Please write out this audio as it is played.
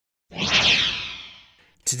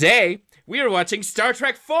Today, we are watching Star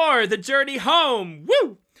Trek IV, The Journey Home!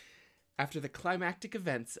 Woo! After the climactic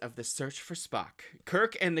events of the search for Spock,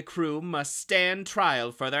 Kirk and the crew must stand trial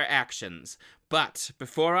for their actions. But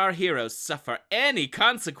before our heroes suffer any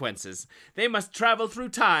consequences, they must travel through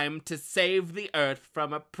time to save the Earth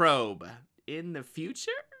from a probe. In the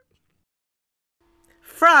future?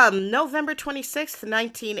 From November 26th,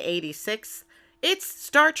 1986, it's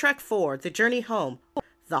Star Trek IV, The Journey Home.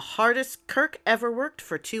 The hardest Kirk ever worked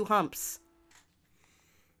for 2 humps.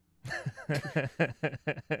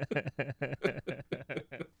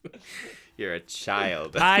 You're a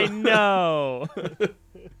child. I know.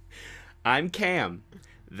 I'm Cam.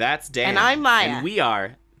 That's Dan. And I'm Maia. And we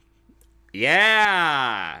are...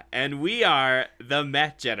 Yeah! And we are the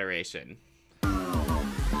Met Generation.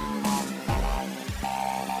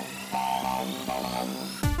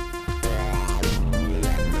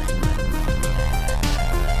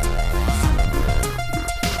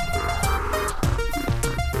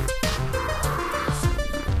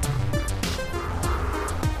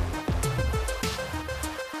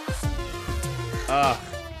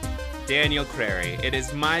 Daniel Crary, it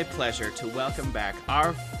is my pleasure to welcome back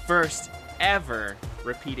our first ever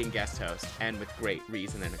repeating guest host, and with great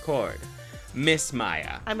reason and accord, Miss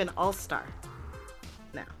Maia. I'm an all-star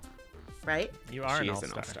now, right? You are She an is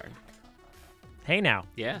all-star. an all-star. Hey now.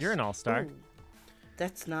 Yes. You're an all-star. Ooh,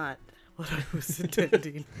 that's not what I was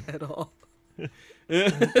intending at all.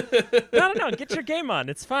 No. Get your game on.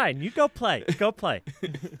 It's fine. You go play. Go play.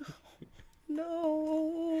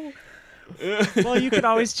 No. Well, you can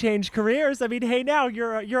always change careers. I mean, hey now,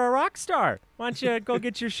 you're a rock star. Why don't you go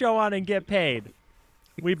get your show on and get paid?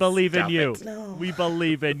 We believe Stop in you. it. No. We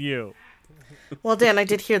believe in you. Well, Dan, I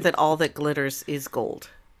did hear that all that glitters is gold.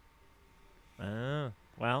 Oh,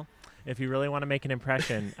 well, if you really want to make an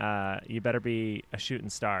impression, you better be a shooting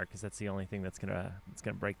star, because that's the only thing that's gonna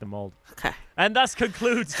break the mold. Okay. And thus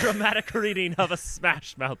concludes dramatic reading of a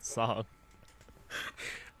Smash Mouth song.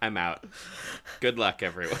 I'm out. Good luck,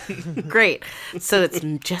 everyone. Great. So it's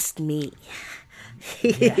just me.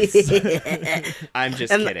 Yes. I'm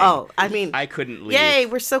just And, kidding. oh, I mean, I couldn't leave. yay,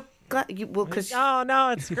 we're so glad you, well, because Oh no,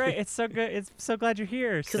 it's great. It's so good. It's so glad you're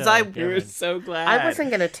here. 'Cause still, I- We're Kevin. so glad. I wasn't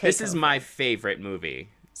going to take This is over. my favorite movie,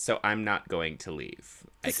 so I'm not going to leave.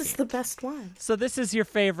 This is the best one. So this is your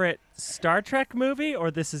favorite Star Trek movie, or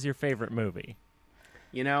this is your favorite movie?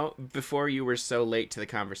 You know, before you were so late to the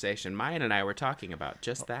conversation, Maia and I were talking about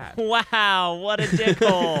just that. Wow, what a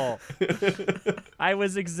dickhole. I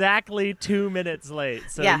was exactly 2 minutes late,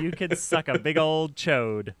 so Yeah. you can suck a big old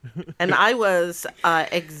chode. And I was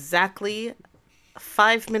exactly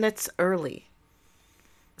 5 minutes early.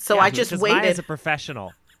 So Yeah, I just because Maya's waited. a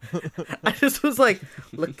professional. I just was like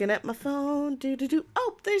looking at my phone.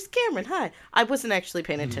 Oh, there's Cameron. Hi. I wasn't actually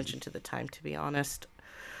paying attention to the time, to be honest.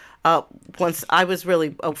 Once I was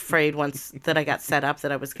really afraid once that I got set up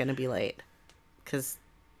that I was going to be late, because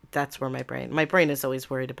that's where my brain is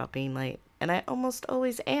always worried about being late, and I almost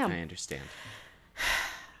always am. I understand.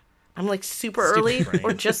 I'm like super Stupid early brain.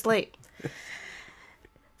 or just late.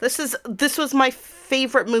 This was my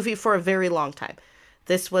favorite movie for a very long time.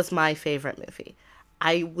 This was my favorite movie.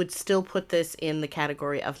 I would still put this in the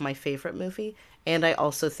category of my favorite movie, and I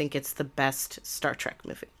also think it's the best Star Trek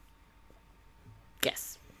movie.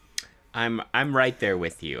 Yes. I'm right there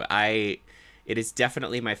with you. It is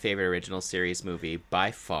definitely my favorite original series movie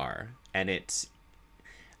by far, and it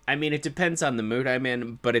depends on the mood I'm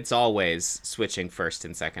in, but it's always switching first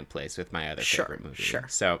and second place with my other Sure, favorite movie. sure.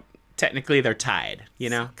 So technically they're tied, you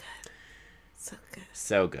know? So good.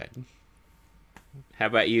 So good. How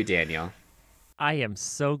about you, Daniel? I am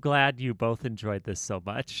so glad you both enjoyed this so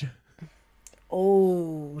much.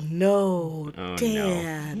 Oh no, no.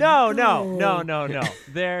 Dan. No.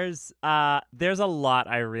 There's a lot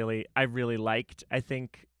I really liked. I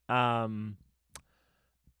think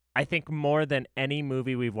more than any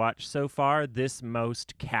movie we've watched so far, this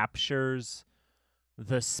most captures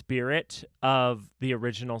the spirit of the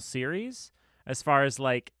original series. As far as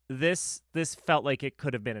like this felt like it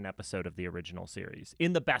could have been an episode of the original series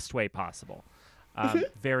in the best way possible.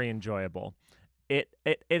 Very enjoyable.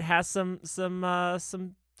 It has some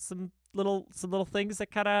little things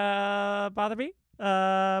that kind of bother me.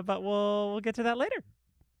 But we'll get to that later.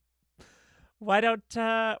 Why don't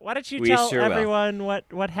you We tell sure will. everyone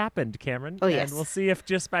what happened, Cameron? Oh, yes. And we'll see if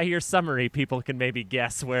just by your summary people can maybe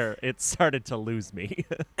guess where it started to lose me.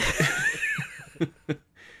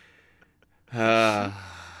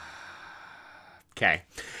 Okay.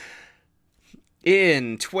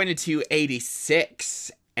 In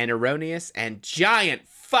 2286, an erroneous and giant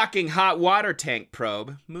fucking hot water tank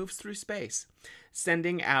probe moves through space.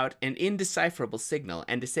 sending out an indecipherable signal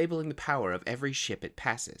and disabling the power of every ship it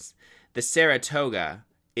passes. The Saratoga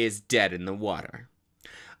is dead in the water.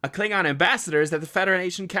 A Klingon ambassador is at the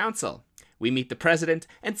Federation Council. We meet the president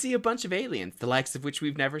and see a bunch of aliens, the likes of which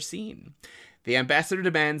we've never seen. The ambassador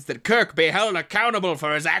demands that Kirk be held accountable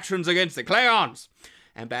for his actions against the Klingons.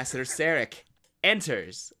 Ambassador Sarek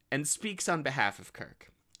enters and speaks on behalf of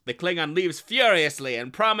Kirk. The Klingon leaves furiously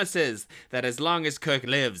and promises that as long as Kirk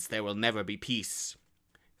lives, there will never be peace.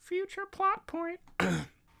 Future plot point.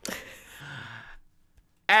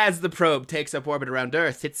 As the probe takes up orbit around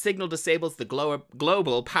Earth, its signal disables the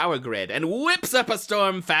global power grid and whips up a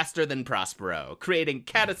storm faster than Prospero, creating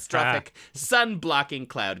catastrophic sun-blocking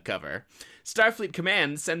cloud cover. Starfleet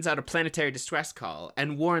Command sends out a planetary distress call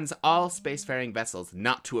and warns all spacefaring vessels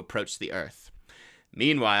not to approach the Earth.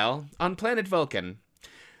 Meanwhile, on planet Vulcan,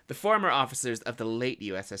 the former officers of the late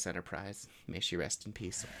USS Enterprise, may she rest in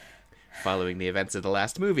peace, following the events of the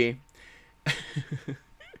last movie,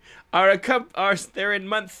 they're in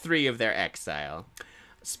month 3 of their exile.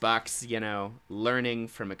 Spock's, learning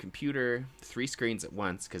from a computer, 3 screens at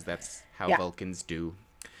once, because that's how Vulcans do.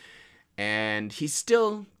 And he's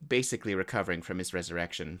still basically recovering from his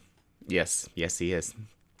resurrection. Yes, he is.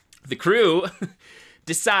 The crew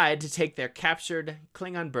decide to take their captured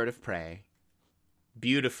Klingon bird of prey,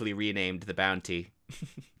 beautifully renamed the Bounty,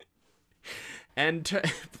 and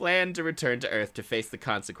plan to return to Earth to face the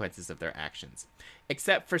consequences of their actions.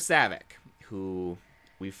 Except for Saavik, who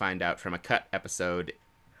we find out from a cut episode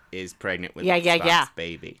is pregnant with Spock's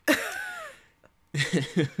baby.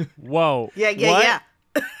 Whoa. Yeah.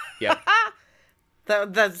 Yep.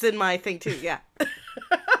 That's in my thing too, yeah.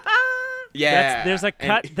 Yeah.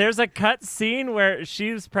 There's a cut scene where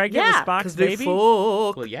she's pregnant with Spock's baby.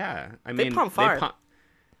 Well, yeah. I mean,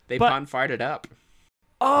 they pon-farted up.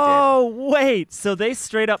 Oh, wait. So they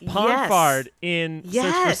straight up pon-farred in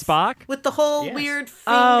Search for Spock? With the whole weird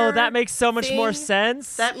finger Oh, that makes so much more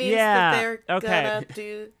sense. That means that they're gonna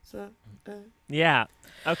do something. Yeah.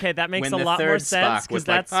 Okay, that makes when a lot more sense because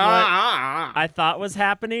that's what I thought was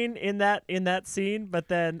happening in that scene. But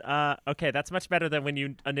then, okay, that's much better than when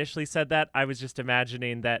you initially said that. I was just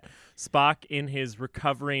imagining that Spock, in his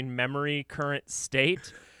recovering memory current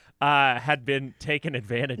state, had been taken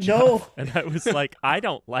advantage of. And I was like, I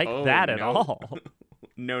don't like that at all.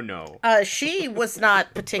 No. She was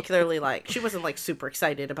not particularly she wasn't super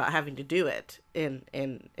excited about having to do it in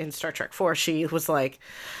Star Trek 4. She was like,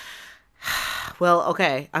 well,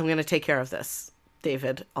 okay, I'm going to take care of this,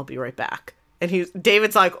 David. I'll be right back. And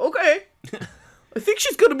David's like, okay, I think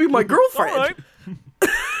she's going to be my girlfriend.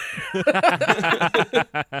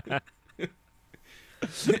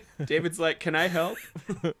 David's like, can I help?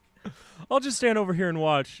 I'll just stand over here and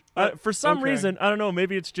watch. For some reason, I don't know,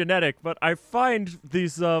 maybe it's genetic, but I find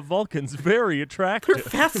these Vulcans very attractive.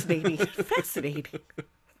 They're fascinating.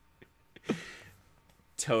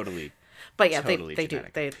 Totally. But yeah, totally they do.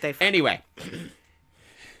 They fuck. Anyway.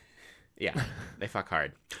 Yeah, they fuck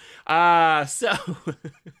hard. So,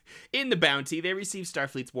 in the Bounty, they receive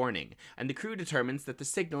Starfleet's warning, and the crew determines that the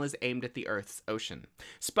signal is aimed at the Earth's ocean.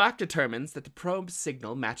 Spock determines that the probe's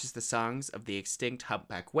signal matches the songs of the extinct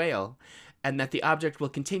humpback whale, and that the object will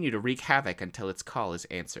continue to wreak havoc until its call is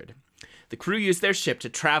answered. The crew use their ship to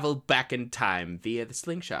travel back in time via the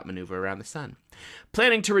slingshot maneuver around the sun,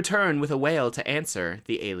 planning to return with a whale to answer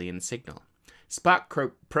the alien signal.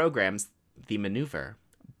 Spock programs the maneuver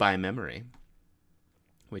by memory,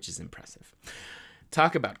 which is impressive.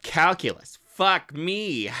 Talk about calculus. Fuck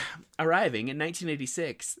me. Arriving in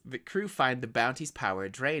 1986, the crew find the Bounty's power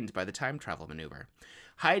drained by the time travel maneuver.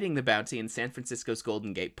 Hiding the Bounty in San Francisco's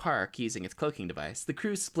Golden Gate Park using its cloaking device, the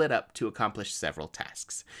crew split up to accomplish several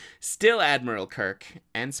tasks. Still Admiral Kirk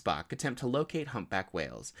and Spock attempt to locate humpback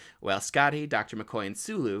whales, while Scotty, Dr. McCoy, and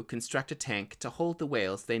Sulu construct a tank to hold the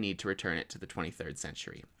whales they need to return it to the 23rd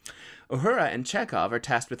century. Uhura and Chekhov are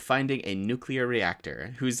tasked with finding a nuclear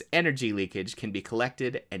reactor, whose energy leakage can be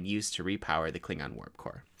collected and used to repower the Klingon warp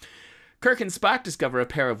core. Kirk and Spock discover a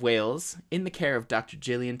pair of whales in the care of Dr.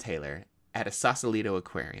 Gillian Taylor at a Sausalito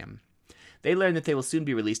aquarium. They learn that they will soon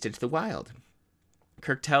be released into the wild.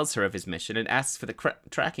 Kirk tells her of his mission and asks for the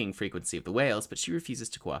tracking frequency of the whales, but she refuses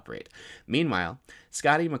to cooperate. Meanwhile,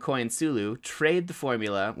 Scotty, McCoy, and Sulu trade the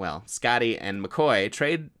formula. Well, Scotty and McCoy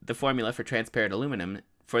trade the formula for transparent aluminum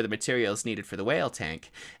for the materials needed for the whale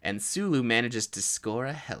tank, and Sulu manages to score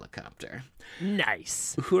a helicopter.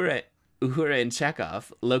 Nice. Uhura and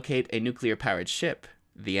Chekhov locate a nuclear-powered ship,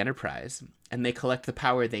 the Enterprise, and they collect the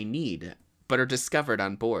power they need, but are discovered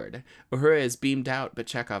on board. Uhura is beamed out, but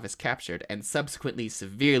Chekhov is captured and subsequently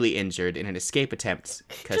severely injured in an escape attempt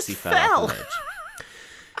because he fell off the ledge.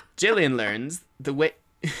 Jillian learns the way...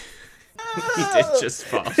 He did just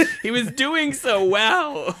fall. He was doing so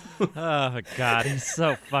well. Oh, God, he's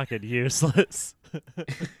so fucking useless.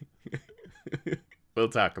 We'll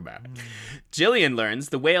talk about it. Jillian learns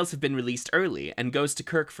the whales have been released early and goes to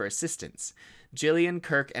Kirk for assistance. Jillian,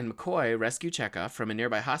 Kirk, and McCoy rescue Chekhov from a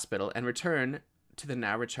nearby hospital and return to the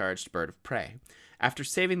now recharged bird of prey. After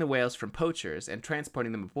saving the whales from poachers and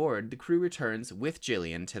transporting them aboard, the crew returns with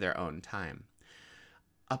Jillian to their own time.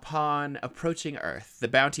 Upon approaching Earth, the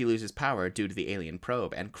Bounty loses power due to the alien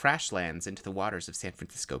probe and crash lands into the waters of San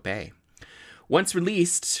Francisco Bay. Once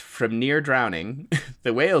released from near drowning,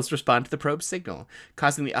 the whales respond to the probe's signal,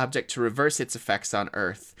 causing the object to reverse its effects on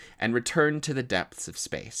Earth and return to the depths of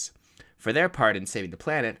space. For their part in saving the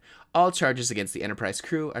planet, all charges against the Enterprise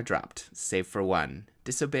crew are dropped, save for one,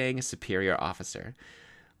 disobeying a superior officer,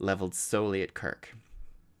 leveled solely at Kirk.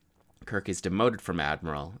 Kirk is demoted from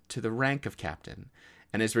admiral to the rank of captain,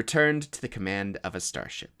 and is returned to the command of a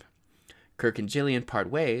starship. Kirk and Jillian part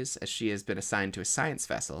ways, as she has been assigned to a science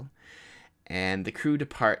vessel, and the crew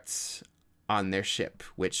departs on their ship,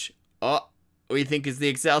 which, we think is the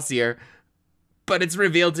Excelsior, but it's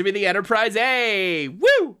revealed to be the Enterprise A!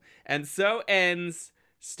 Woo! And so ends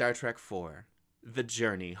Star Trek IV, The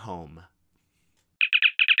Journey Home.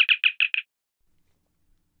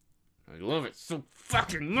 I love it so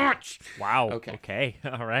fucking much! Wow. Okay.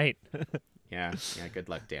 All right. Yeah, good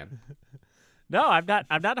luck, Dan. No, I'm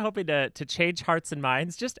not hoping to change hearts and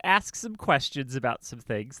minds. Just ask some questions about some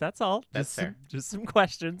things. That's all. That's fair. Just some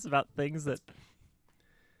questions about things that.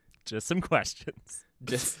 Just some questions.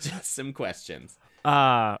 Just some questions.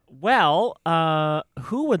 Who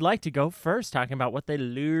would like to go first talking about what they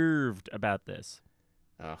loved about this?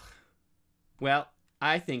 Ugh. Well,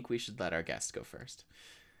 I think we should let our guest go first.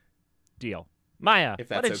 Deal. Maya,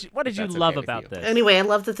 what did you love about this? Anyway, I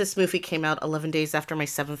love that this movie came out 11 days after my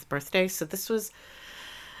 7th birthday, so this was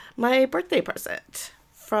my birthday present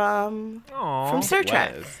from Star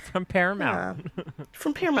Trek. From Paramount. Yeah.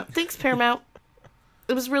 From Paramount. Thanks, Paramount.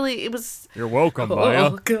 It was... You're welcome, Maya.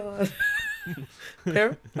 Oh, God.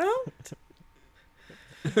 Paramount?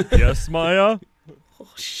 Yes, Maya? Oh,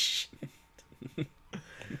 shit.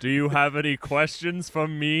 Do you have any questions for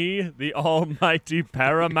me, the almighty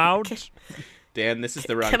Paramount? Dan, this is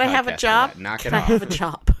the wrong Can I have a job? Knock Can it I off. have a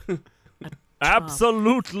job?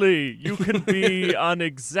 Absolutely. You can be an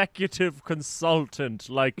executive consultant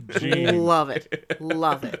like Gene. Love it.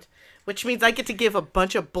 Love it. Which means I get to give a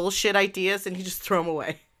bunch of bullshit ideas and you just throw them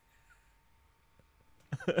away.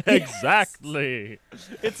 Exactly.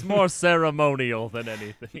 It's more ceremonial than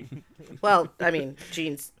anything. Well, I mean,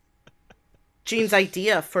 Gene's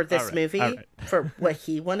idea for this movie, for what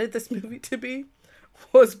he wanted this movie to be,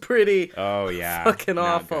 was pretty fucking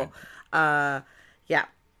awful.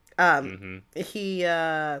 He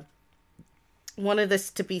wanted this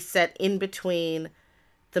to be set in between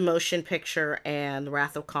the motion picture and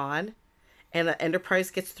Wrath of Khan, and the Enterprise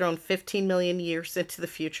gets thrown 15 million years into the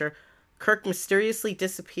future. Kirk mysteriously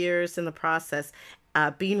disappears in the process,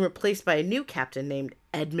 being replaced by a new captain named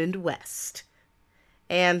Edmund West.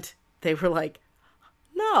 And they were like,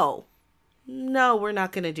 no, we're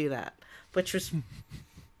not going to do that. Which was a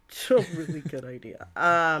really good idea.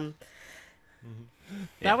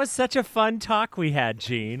 That was such a fun talk we had,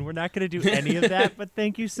 Gene. We're not going to do any of that, but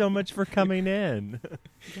thank you so much for coming in.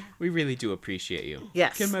 We really do appreciate you.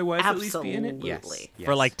 Yes. Can my wife absolutely. at least be in it? Yes.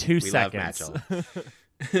 For like 2 we seconds. Love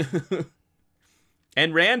Matchel.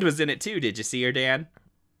 And Rand was in it too. Did you see her, Dan?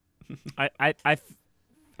 I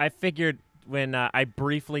figured when I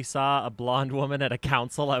briefly saw a blonde woman at a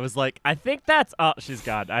council, I was like, I think that's... Oh, she's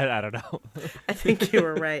gone. I don't know. I think you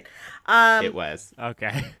were right. It was.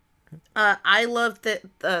 Okay. I loved that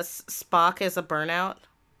Spock as a burnout.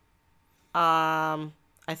 I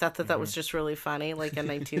thought that was just really funny, like a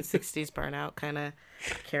 1960s burnout kind of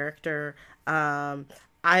character.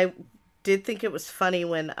 I did think it was funny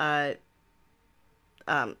when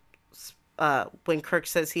Kirk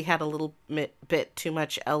says he had a little bit too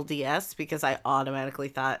much LDS, because I automatically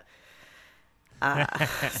thought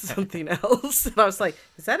something else. And I was like,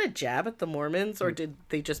 is that a jab at the Mormons, or did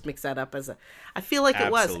they just mix that up as a... I feel like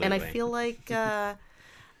it was. And I feel like that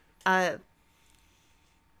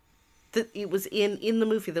it was in the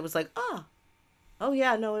movie that was like, oh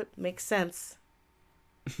yeah, no, it makes sense.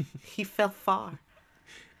 He fell far.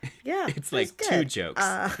 Yeah, it's like two jokes.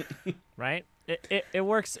 Right? It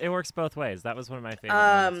works both ways. That was one of my favorite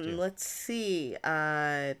moments too. Let's see.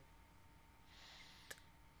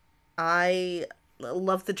 I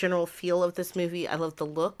love the general feel of this movie. I love the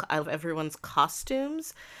look. I love everyone's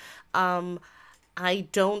costumes. I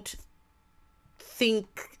don't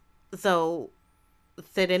think, though,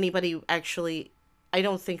 that anybody actually, I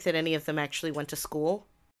don't think that any of them actually went to school.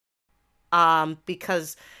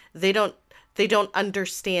 Because they don't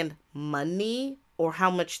understand money or how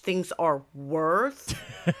much things are worth.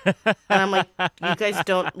 And I'm like, you guys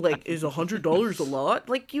don't, like, is $100 a lot?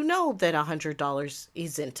 Like, you know that $100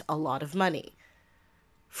 isn't a lot of money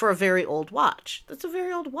for a very old watch. That's a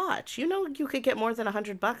very old watch. You know, you could get more than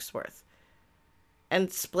 $100 worth.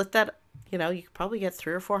 And split that, you know, you could probably get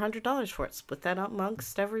 $300 or $400 for it. Split that up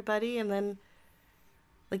amongst everybody, and then,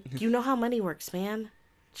 like, you know how money works, man.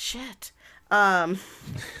 Shit.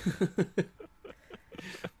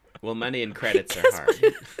 Well, money and credits are hard.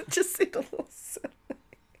 Just seemed a little silly.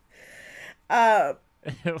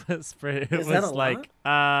 It was pretty. It Is that was a like,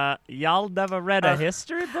 y'all never read a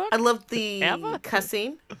history book? I love the Ever?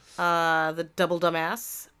 cussing, the double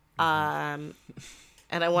dumbass, and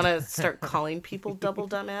I want to start calling people double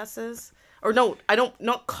dumbasses. Or no, I don't.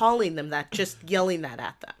 Not calling them that. Just yelling that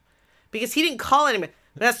at them, because he didn't call anybody.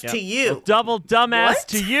 That's to you. Well, double dumbass What?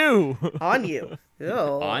 to you. On you.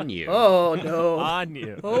 Oh. On you. Oh no. On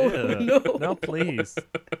you. Oh, Ew. no. No, please.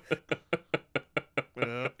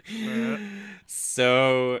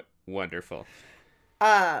 So wonderful.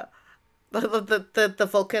 The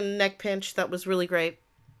Vulcan neck pinch, that was really great.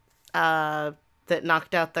 That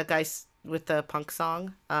knocked out the guy with the punk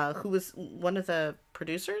song, who was one of the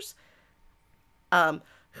producers,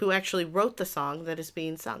 who actually wrote the song that is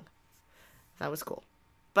being sung. That was cool.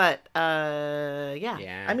 But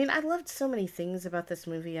yeah. I mean, I loved so many things about this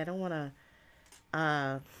movie. I don't want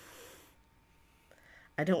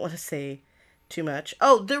to say too much.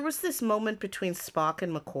 Oh, there was this moment between Spock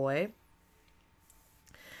and McCoy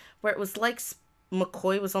where it was like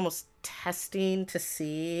McCoy was almost testing to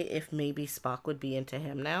see if maybe Spock would be into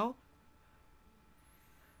him now.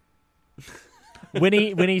 When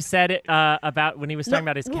he said it about when he was talking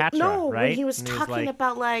about his Catra, no, right? when he was And talking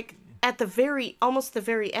about, like, at the almost the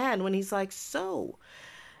very end, when he's like, so,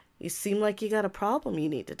 you seem like you got a problem you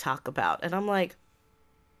need to talk about. And I'm like,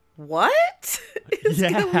 what is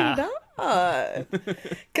going on?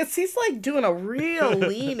 Because he's, like, doing a real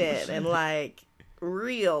lean in and, like,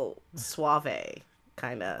 real suave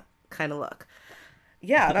kind of look.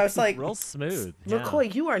 Yeah, and I was like, real smooth.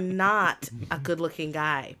 McCoy, you are not a good looking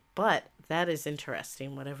guy, but that is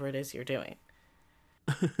interesting, whatever it is you're doing.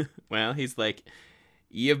 Well, he's like,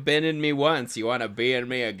 you've been in me once. You want to be in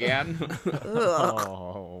me again?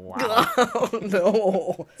 Oh wow! Oh,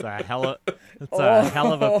 no. It's a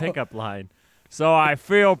hell of a pickup line. So I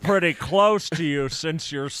feel pretty close to you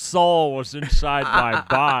since your soul was inside my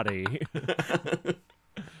body.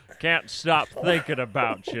 Can't stop thinking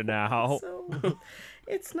about you now. So,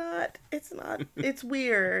 it's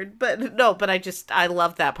weird. But no, but I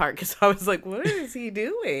love that part because I was like, what is he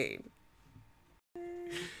doing?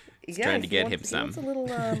 He's trying to get him some. He wants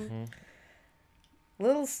a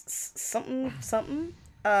little something.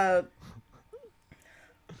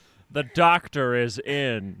 The doctor is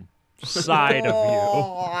inside of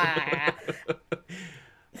you.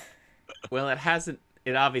 Well,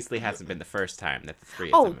 it obviously hasn't been the first time that the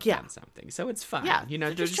three of them have done something. So it's fine. Yeah, you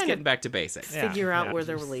know, they're just getting back to basics. Figure out where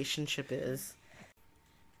their relationship is.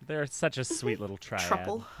 They're such a sweet little triad.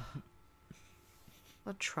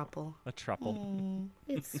 A trouble.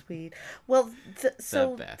 It's sweet. Well,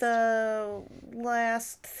 so the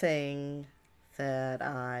last thing that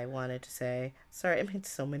I wanted to say. Sorry, I made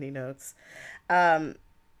so many notes. That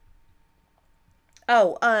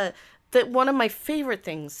one of my favorite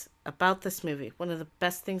things about this movie, one of the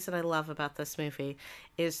best things that I love about this movie,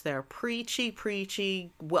 is their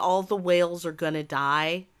preachy, all the whales are gonna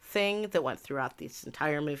die thing that went throughout this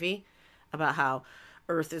entire movie about how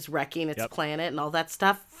Earth is wrecking its planet and all that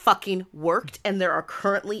stuff fucking worked, and there are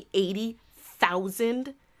currently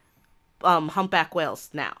 80,000 humpback whales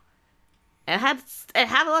now. And it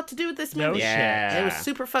had a lot to do with this movie. Yeah. It was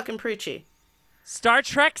super fucking preachy. Star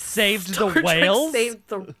Trek saved Star the whales? Trek saved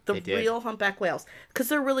the real humpback whales. Because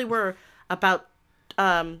there really were about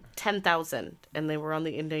 10,000, and they were on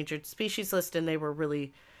the endangered species list, and they were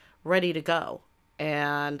really ready to go.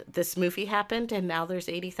 And this movie happened, and now there's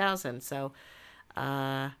 80,000. So,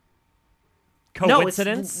 coincidence? No,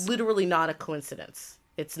 it's literally not a coincidence.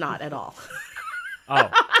 It's not at all.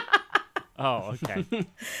 Oh, okay.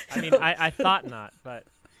 I mean, I thought not, but...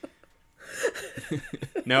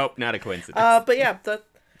 Nope, not a coincidence. But yeah,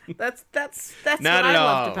 that's what I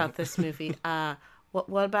loved about this movie.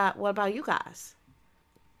 What about you guys?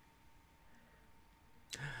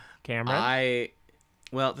 Cameron?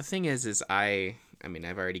 Well, the thing is I mean,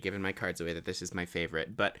 I've already given my cards away that this is my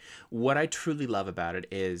favorite, but what I truly love about it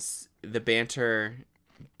is the banter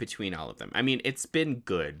between all of them. I mean, it's been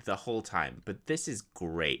good the whole time, but this is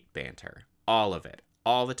great banter. All of it.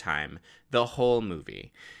 All the time. The whole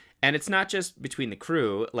movie. And it's not just between the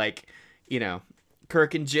crew. Like, you know,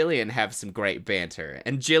 Kirk and Jillian have some great banter.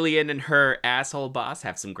 And Jillian and her asshole boss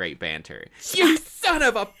have some great banter. You son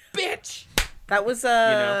of a bitch! That was,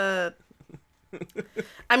 I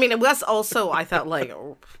mean, it was also, I thought, like,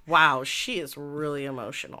 wow, she is really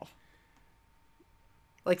emotional.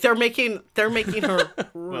 Like, they're making her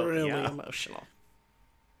really emotional.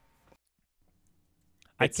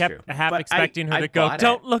 I It's kept true. half But expecting her I to go, bought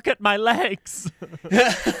 "Don't it." look at my legs.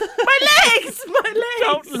 My legs!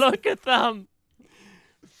 Don't look at them."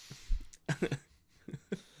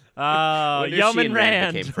 Wonder if she Yeoman and Rand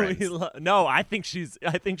Rand. became friends. No, I think she's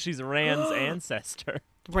Rand's ancestor.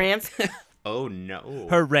 Rand's... Oh, no.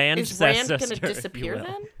 Her Rand's Is Rand sister, gonna if you disappear will.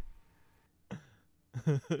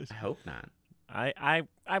 then? I hope not. I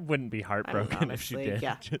wouldn't be heartbroken if she honestly, did.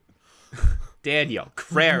 yeah. Daniel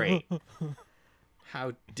Crary.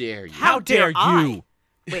 How dare you? How dare I? you?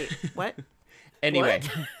 Wait, what? Anyway.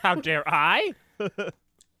 How dare I?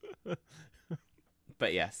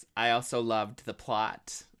 But yes, I also loved the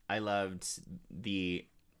plot. I loved the,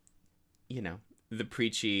 you know, the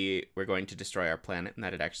preachy, we're going to destroy our planet, and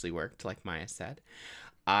that it actually worked, like Maia said.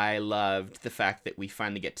 I loved the fact that we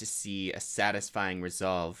finally get to see a satisfying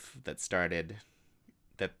resolve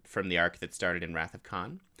from the arc that started in Wrath of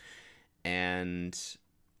Khan. And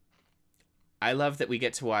I love that we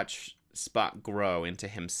get to watch Spock grow into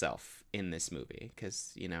himself in this movie,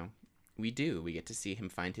 because, you know, we get to see him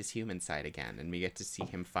find his human side again, and we get to see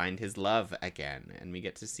him find his love again, and we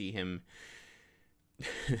get to see him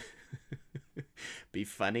be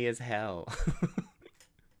funny as hell.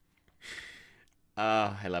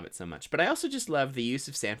 Oh, I love it so much. But I also just love the use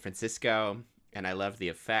of San Francisco, and I love the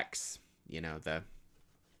effects. You know, the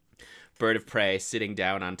bird of prey sitting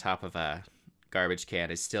down on top of a garbage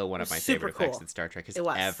can is still one of my favorite effects that Star Trek has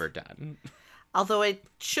ever done. Although it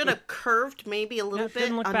should have curved maybe a little bit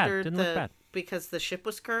under Didn't look bad. because the ship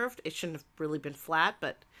was curved. It shouldn't have really been flat,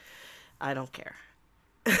 but I don't care.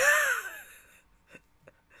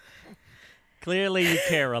 Clearly, you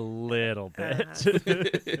care a little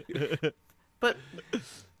bit. But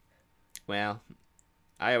Well,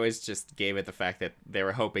 I always just gave it the fact that they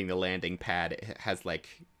were hoping the landing pad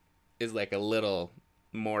is like a little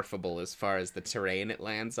morphable as far as the terrain it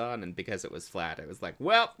lands on, and because it was flat, it was like,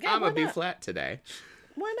 well, Yeah, I'm gonna why be not? flat today.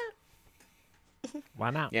 why not? Why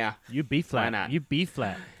not? Yeah. You be flat. Why not? You be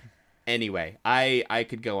flat. Anyway, I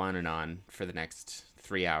could go on for the next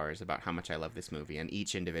 3 hours about how much I love this movie and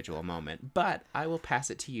each individual moment, but I will pass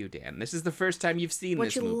it to you, Dan. This is the first time you've seen What'd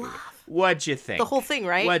this you movie. love? What'd you think? The whole thing,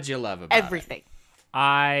 right? What'd you love about Everything.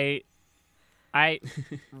 I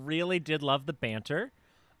really did love the banter.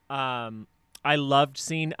 I loved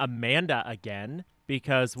seeing Amanda again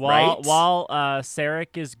because while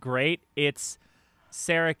Sarek is great, it's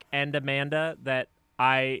Sarek and Amanda that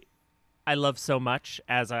I love so much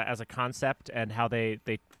as a concept, and how they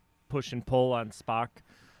push and pull on Spock.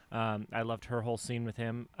 I loved her whole scene with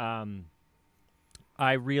him.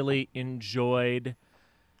 I really enjoyed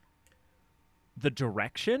the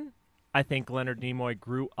direction. I think Leonard Nimoy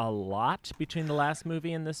grew a lot between the last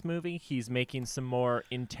movie and this movie. He's making some more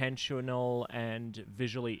intentional and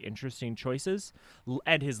visually interesting choices,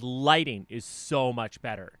 and his lighting is so much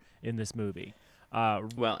better in this movie.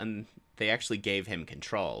 Well, and they actually gave him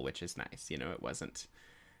control, which is nice. You know, it wasn't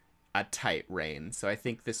a tight rein. So I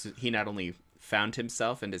think he not only found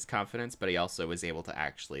himself and his confidence, but he also was able to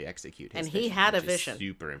actually execute his And vision. he had a which is vision.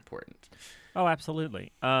 super important. Oh,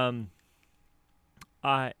 absolutely.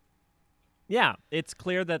 Yeah, it's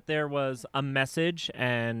clear that there was a message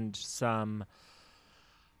and some,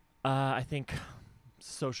 I think,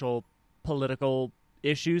 social, political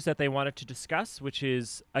issues that they wanted to discuss, which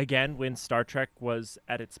is, again, when Star Trek was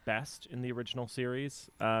at its best in the original series.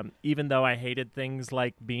 Even though I hated things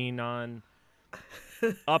like being on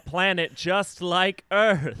a planet just like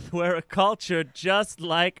Earth, where a culture just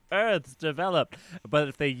like Earth's developed. But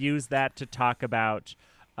if they use that to talk about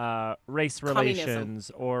race relations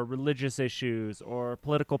or religious issues or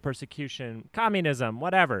political persecution, communism,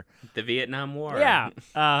 whatever. The Vietnam War. Yeah.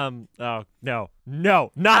 Oh, no,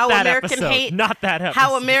 not How that American episode. hate- Not that episode.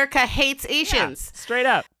 How America hates Asians. Yeah, straight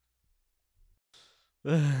up.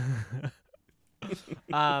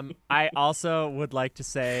 I also would like to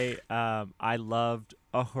say I loved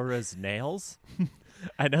Uhura's nails.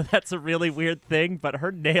 I know that's a really weird thing, but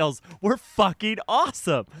her nails were fucking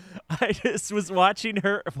awesome. I just was watching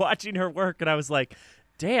her work, and I was like,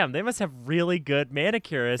 damn, they must have really good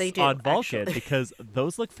manicurists They do, on Vulcan actually. because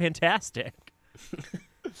those look fantastic.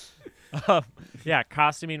 Yeah,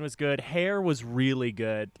 costuming was good. Hair was really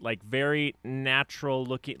good. Like, very natural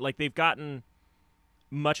looking. Like, they've gotten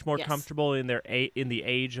much more Yes. comfortable in in the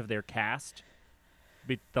age of their cast.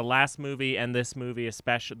 The last movie and this movie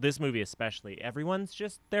especially, everyone's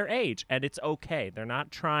just their age, and it's okay. They're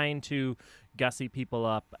not trying to gussy people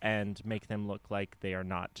up and make them look like they are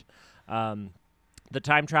not. The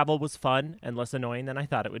time travel was fun and less annoying than I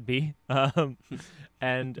thought it would be.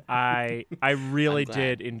 And I really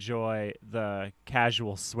did enjoy the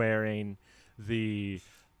casual swearing. The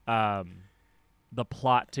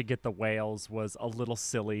plot to get the whales was a little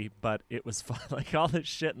silly, but it was fun. Like, all this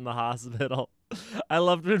shit in the hospital. I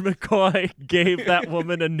loved when McCoy gave that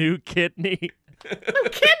woman a new kidney. No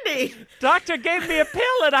kidney. Doctor gave me a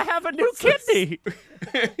pill and I have a new kidney.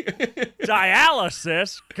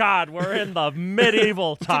 Dialysis? God, we're in the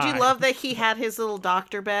medieval time. Did you love that he had his little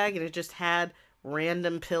doctor bag and it just had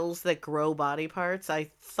random pills that grow body parts? I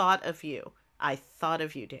thought of you.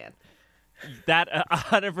 Dan. That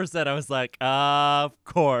 100%. I was like, of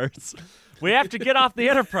course. We have to get off the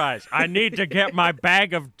Enterprise. I need to get my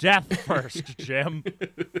bag of death first, Jim.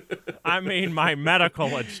 I mean, my medical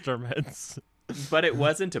instruments. But it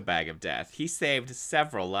wasn't a bag of death. He saved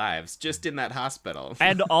several lives just in that hospital.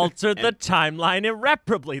 And altered the timeline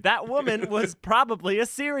irreparably. That woman was probably a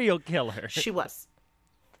serial killer. She was.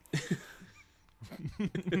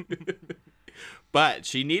 But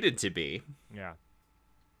she needed to be. Yeah.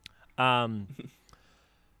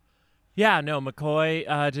 Yeah, no, McCoy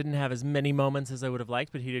didn't have as many moments as I would have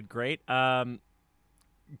liked, but he did great. Kirk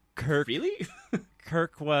Really?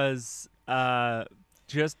 Kirk was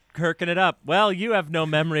just kirking it up. Well, you have no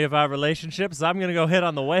memory of our relationship, so I'm going to go hit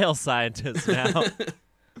on the whale scientist now.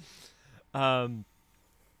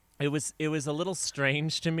 It was a little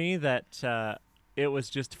strange to me that it was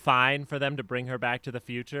just fine for them to bring her back to the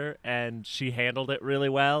future, and she handled it really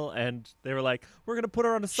well, and they were like, we're going to put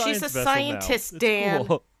her on a science vessel now. She's a scientist, It's Dan.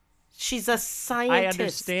 cool. She's a scientist. I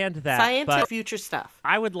understand that, Scientist but future stuff.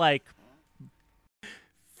 I would like...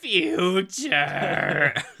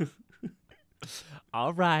 Future.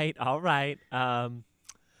 All right.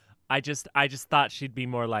 I just thought she'd be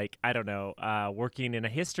more like, I don't know, working in a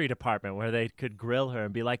history department where they could grill her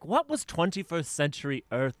and be like, what was 21st century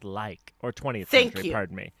Earth like? Or 20th century,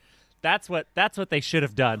 pardon me. That's what they should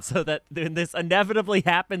have done, so that when this inevitably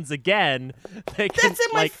happens again, they can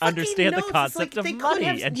like understand the concept of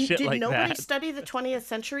money and shit like that. Did nobody study the 20th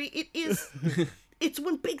century? It is, it's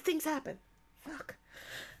when big things happen. Fuck.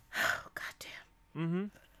 Oh,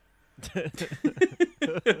 goddamn.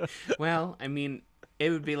 Mm-hmm. Well, I mean, it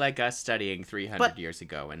would be like us studying 300 years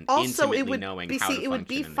ago and intimately knowing how to function in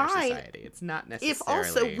their society. It's not necessarily... If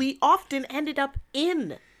also we often ended up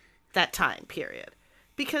in that time period,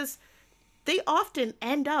 because they often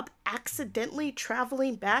end up accidentally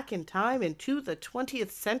traveling back in time into the 20th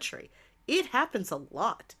century. It happens a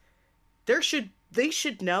lot. They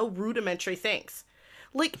should know rudimentary things.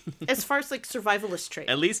 Like, as far as like survivalist training.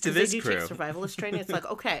 At least to this crew. crew. Take survivalist training. It's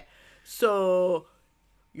like, okay, so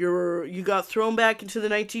you got thrown back into the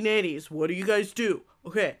 1980s. What do you guys do?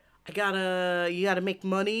 Okay, you gotta make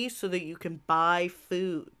money so that you can buy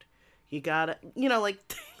food. You gotta, like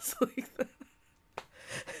things like that.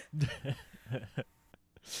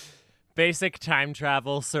 Basic time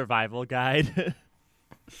travel survival guide.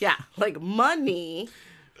 Yeah, like money.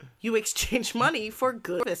 You exchange money for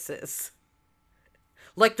good services.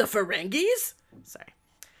 Like the Ferengis? Sorry.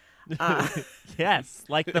 Yes,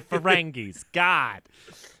 like the Ferengis. God.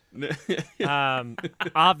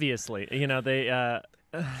 Obviously, they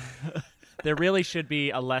there really should be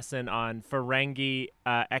a lesson on Ferengi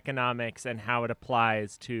economics and how it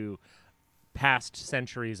applies to past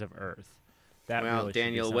centuries of Earth. That well, really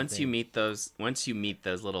Daniel, once you meet those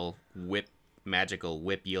little magical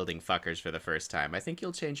whip yielding fuckers for the first time, I think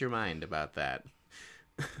you'll change your mind about that.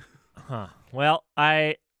 Huh. Well,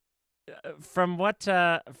 from what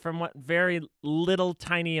very little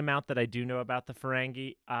tiny amount that I do know about the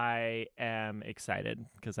Ferengi, I am excited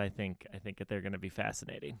because I think that they're going to be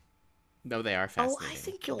fascinating. No, they are fascinating. Oh, I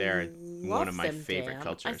think you'll They're love one of my them, favorite Dan.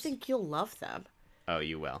 cultures. I think you'll love them. Oh,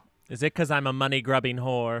 you will. Is it because I'm a money-grubbing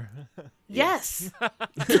whore? Yes. Not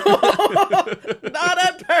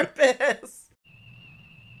on purpose.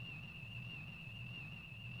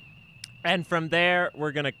 And from there,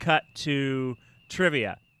 we're going to cut to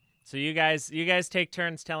trivia. So you guys take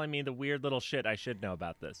turns telling me the weird little shit I should know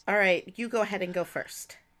about this. All right, you go ahead and go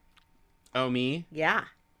first. Oh, me? Yeah.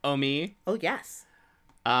 Oh, me? Oh, yes.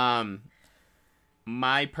 Well,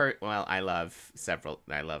 I love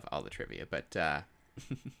all the trivia, but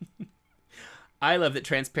I love that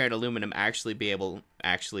transparent aluminum actually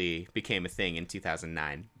became a thing in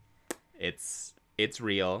 2009. It's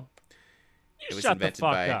real. It was Shut the invented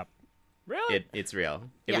fuck by up. Really? it's real.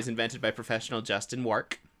 It was invented by professional Justin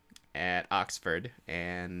Wark at Oxford,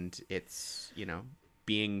 and it's,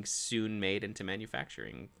 being soon made into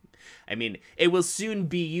manufacturing. I mean, it will soon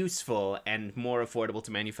be useful and more affordable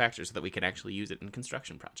to manufacture so that we can actually use it in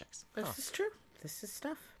construction projects. This is true. This is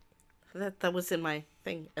stuff. That was in my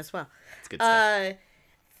thing as well. It's good stuff.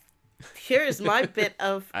 Here is my bit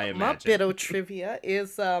of trivia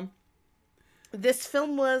is this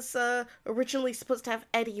film was originally supposed to have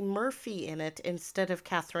Eddie Murphy in it instead of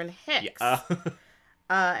Catherine Hicks.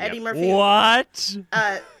 Eddie Murphy. What?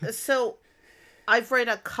 So I've read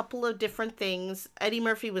a couple of different things. Eddie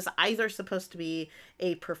Murphy was either supposed to be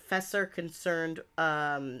a professor concerned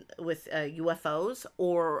with UFOs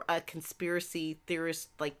or a conspiracy theorist,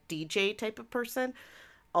 like DJ type of person.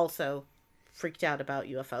 Also freaked out about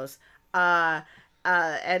UFOs.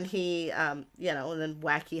 And he, and then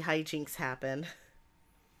wacky hijinks happen.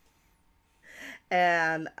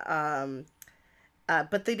 And,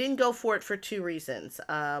 but they didn't go for it for two reasons.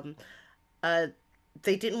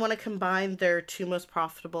 They didn't want to combine their two most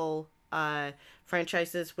profitable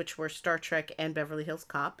franchises, which were Star Trek and Beverly Hills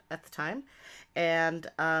Cop at the time. And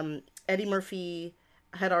Eddie Murphy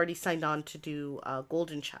had already signed on to do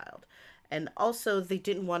Golden Child. And also, they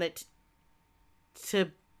didn't want it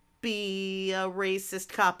to be a racist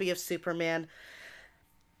copy of Superman,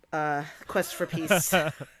 Quest for Peace.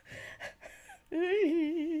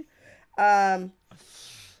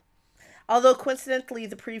 Although, coincidentally,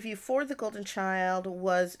 the preview for The Golden Child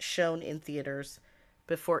was shown in theaters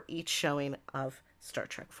before each showing of Star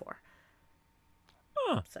Trek 4.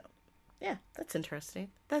 Huh. So, yeah, that's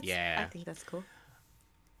interesting. I think that's cool.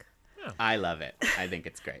 Yeah. I love it. I think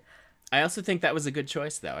it's great. I also think that was a good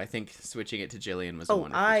choice, though. I think switching it to Gillian was a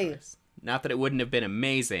wonderful choice. Not that it wouldn't have been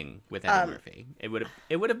amazing with Eddie Murphy. It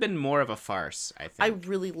would have been more of a farce, I think. I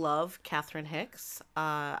really love Catherine Hicks.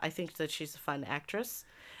 I think that she's a fun actress.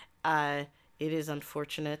 It is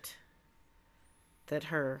unfortunate that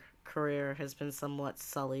her career has been somewhat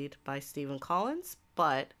sullied by Stephen Collins,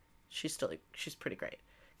 but she's pretty great.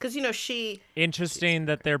 Because, Interesting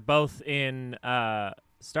that they're both in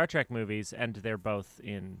Star Trek movies and they're both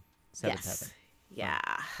in Seventh Heaven. Yeah.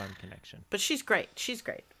 Fun connection. But she's great.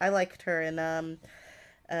 I liked her in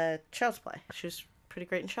Child's Play. She was pretty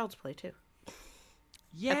great in Child's Play, too.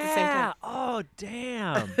 Yeah. At the same time. Oh,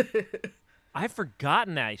 damn. I've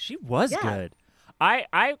forgotten that. She was good.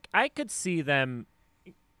 I could see them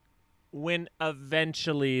when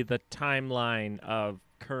eventually the timeline of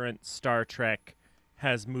current Star Trek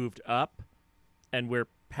has moved up and we're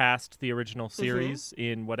past the original series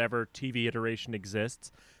in whatever TV iteration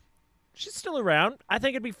exists. She's still around. I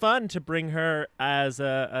think it'd be fun to bring her as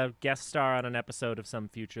a guest star on an episode of some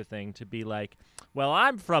future thing to be like, well,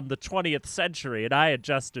 I'm from the 20th century and I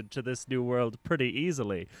adjusted to this new world pretty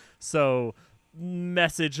easily. So,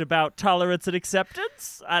 message about tolerance and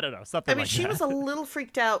acceptance? I don't know, something like that. She was a little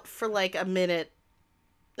freaked out for like a minute.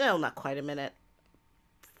 No, not quite a minute.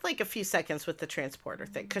 Like a few seconds with the transporter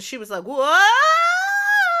thing. Because she was like, whoa!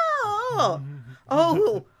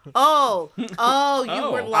 You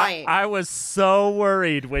weren't lying. I was so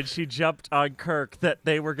worried when she jumped on Kirk that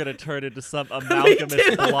they were going to turn into some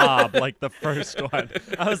amalgamous blob like the first one.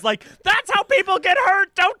 I was like, that's how people get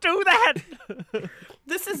hurt! Don't do that!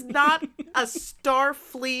 This is not a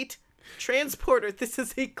Starfleet transporter. This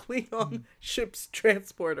is a Klingon ship's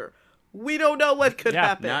transporter. We don't know what could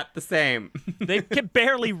happen. Not the same. They can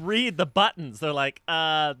barely read the buttons. They're like,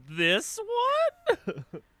 this one?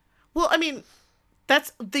 Well, I mean,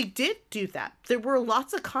 they did do that. There were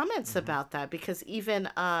lots of comments about that because even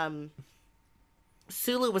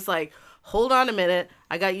Sulu was like, hold on a minute.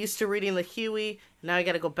 I got used to reading the Huey. Now I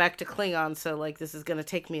got to go back to Klingon. So like, this is going to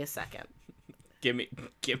take me a second. Give me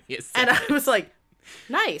a second. And I was like,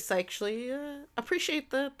 nice. I actually appreciate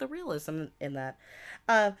the realism in that.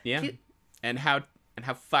 And how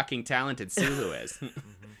fucking talented Sulu is.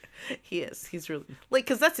 He is. He's really like,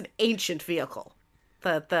 because that's an ancient vehicle.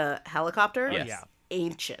 The helicopter? Yes. Yeah.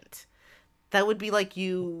 Ancient. That would be like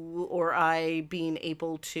you or I being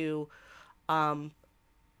able to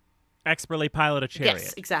expertly pilot a chariot.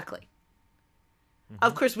 Yes, exactly.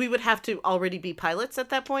 Of course, we would have to already be pilots at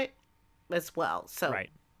that point as well. So right.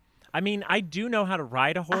 I mean, I do know how to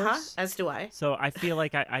ride a horse. As do I. So I feel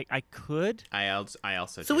like I could. I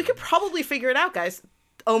also So do. we could probably figure it out, guys.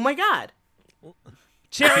 Oh my god.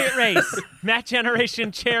 Chariot race. Matt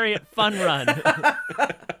Generation Chariot Fun Run.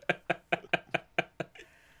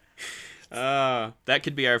 That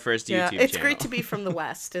could be our first YouTube channel. It's great to be from the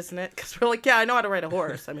West, isn't it? Because we're like, yeah, I know how to ride a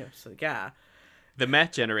horse. I mean, so yeah. The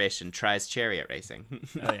meth generation tries chariot racing.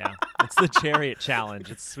 Oh yeah, it's the chariot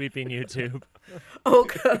challenge. It's sweeping YouTube. Oh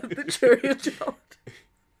god, the chariot challenge.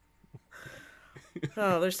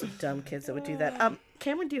 Oh, there's some dumb kids that would do that.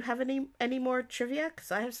 Cameron, do you have any more trivia?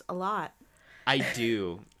 Because I have a lot. I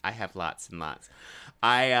do. I have lots and lots.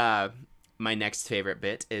 My next favorite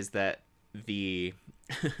bit is that the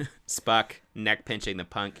Spock neck pinching the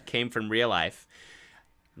punk came from real life.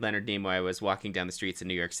 Leonard Nimoy was walking down the streets in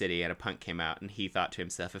New York City, and a punk came out, and he thought to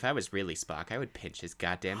himself, if I was really Spock, I would pinch his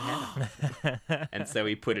goddamn head off. And so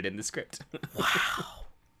he put it in the script. Wow.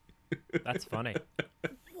 That's funny.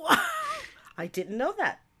 Wow. I didn't know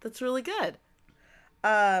that. That's really good.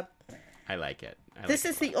 I like it. This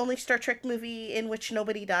is the only Star Trek movie in which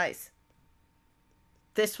nobody dies.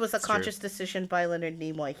 This was a conscious decision by Leonard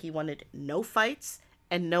Nimoy. He wanted no fights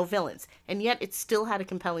and no villains. And yet it still had a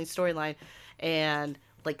compelling storyline and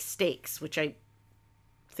like stakes, which I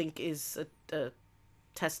think is a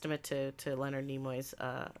testament to Leonard Nimoy's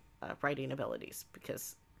writing abilities,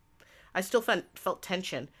 because I still felt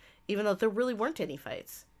tension, even though there really weren't any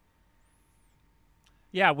fights.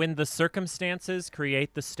 Yeah, when the circumstances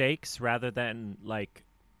create the stakes rather than, like,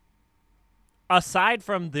 aside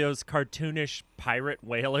from those cartoonish pirate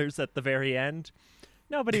whalers at the very end,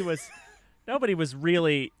 nobody was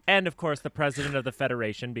really, and of course the president of the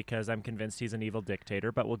Federation, because I'm convinced he's an evil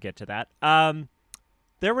dictator, but we'll get to that.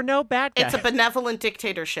 There were no bad guys. It's a benevolent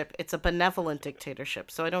dictatorship.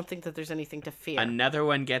 So I don't think that there's anything to fear. Another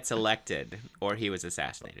one gets elected, or he was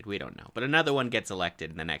assassinated. We don't know. But another one gets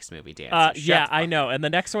elected in the next movie, Dan. So yeah, I know. And the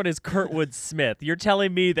next one is Kurtwood Smith. You're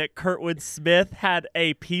telling me that Kurtwood Smith had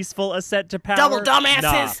a peaceful ascent to power? Double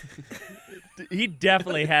dumbasses! Nah. He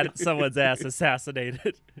definitely had someone's ass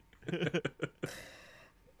assassinated.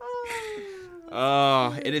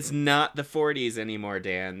 Oh, it is not the 40s anymore,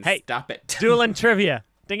 Dan. Hey, stop it. Dueling trivia.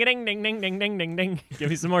 Ding a ding ding ding ding ding ding ding. Give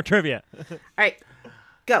me some more trivia. All right,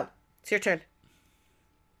 go. It's your turn.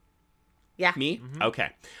 Yeah. Me? Mm-hmm.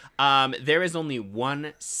 Okay. There is only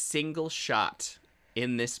one single shot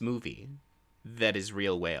in this movie that is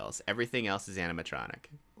real whales. Everything else is animatronic.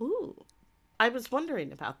 Ooh, I was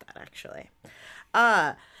wondering about that actually.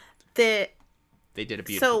 They did a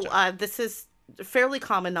beautiful job. This is fairly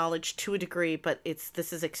common knowledge to a degree, but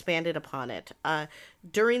this is expanded upon it.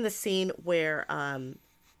 During the scene where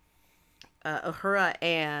Uhura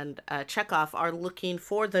and Chekhov are looking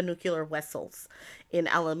for the nuclear vessels in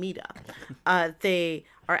Alameda, they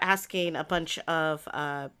are asking a bunch of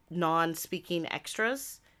non-speaking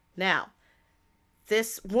extras. Now,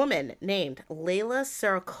 this woman named Layla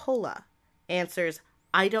Saracola answers,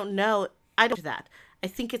 I don't know. I don't do that. I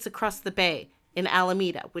think it's across the bay in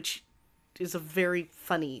Alameda, which is a very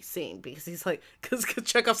funny scene because he's like, because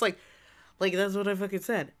Chekhov's like, that's what I fucking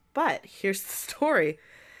said. But here's the story.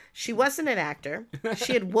 She wasn't an actor.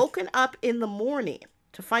 She had woken up in the morning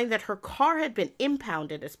to find that her car had been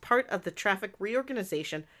impounded as part of the traffic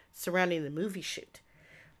reorganization surrounding the movie shoot.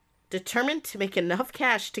 Determined to make enough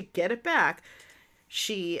cash to get it back,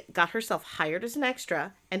 she got herself hired as an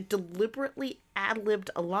extra and deliberately ad-libbed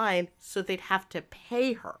a line so they'd have to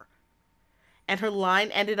pay her. And her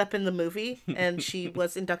line ended up in the movie, and she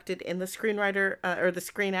was inducted in the screenwriter or the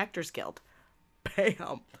Screen Actors Guild.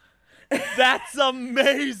 Bam. That's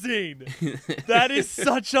amazing. That is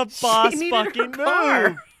such a boss fucking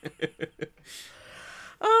move.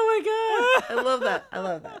 Oh my god. I love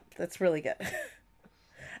that. That's really good.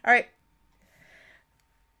 All right.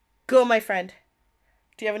 Go, my friend.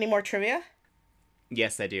 Do you have any more trivia?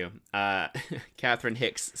 Yes, I do. Catherine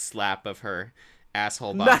Hicks' slap of her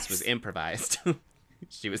asshole boss was improvised.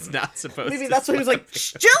 She was not supposed to. Maybe that's why he was like,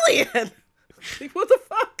 Jillian! Like, what the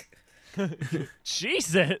fuck?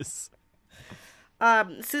 Jesus.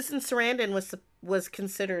 Susan Sarandon was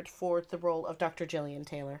considered for the role of Dr. Jillian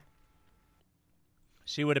Taylor.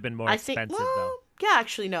 She would have been more expensive, though. Yeah,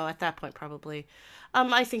 actually, no. At that point, probably.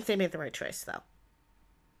 I think they made the right choice, though.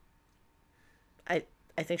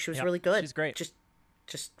 I think she was really good. She's great.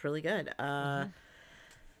 Just really good.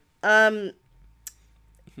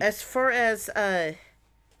 As far as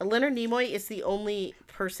Leonard Nimoy is the only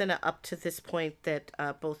person up to this point that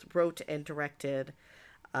both wrote and directed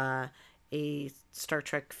a Star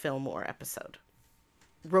Trek film or episode.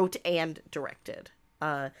 Wrote and directed.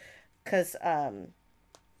 Because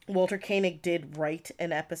Walter Koenig did write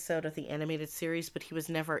an episode of the animated series, but he was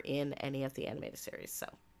never in any of the animated series, so.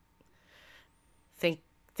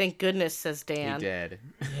 Thank goodness, says Dan. He did.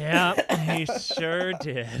 Yeah, he sure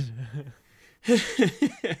did.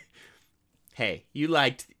 Hey, you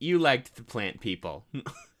liked the plant people.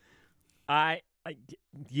 I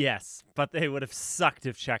yes, but they would have sucked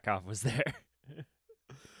if Chekhov was there.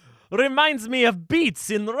 reminds me of beats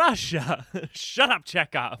in Russia. Shut up,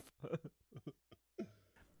 Chekhov.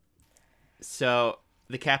 So,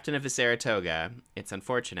 the captain of the Saratoga, it's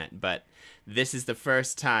unfortunate, but this is the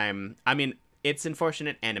first time... I mean, it's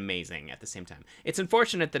unfortunate and amazing at the same time. It's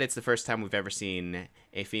unfortunate that it's the first time we've ever seen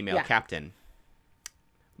a female captain.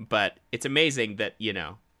 But it's amazing that, you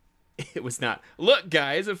know, it was not, look,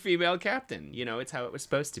 guys, a female captain. You know, it's how it was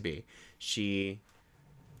supposed to be. She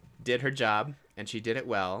did her job, and she did it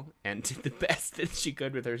well, and did the best that she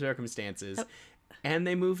could with her circumstances. And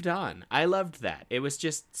they moved on. I loved that. It was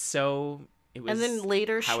just so... It was and then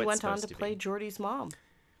later how she it's went on to supposed play be. Geordie's mom.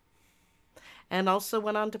 And also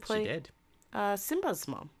went on to She play did. Simba's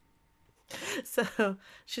mom. So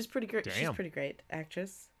she's pretty great. Damn. She's a pretty great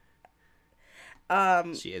actress.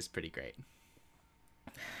 She is pretty great.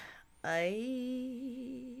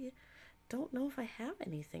 I don't know if I have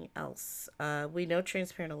anything else. We know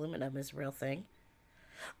transparent aluminum is a real thing.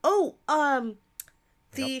 Oh,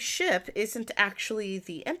 the ship isn't actually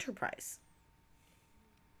the Enterprise.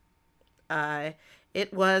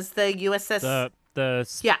 It was the USS. The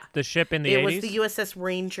ship in the 80s? It was the USS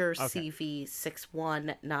Ranger Okay.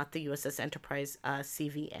 CV-61, not the USS Enterprise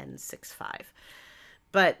CVN-65.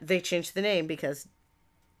 But they changed the name because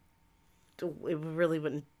it really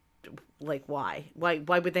wouldn't, like, why? Why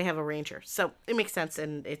would they have a Ranger? So it makes sense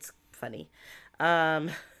and it's funny. I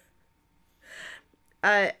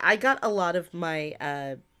got a lot of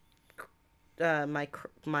my my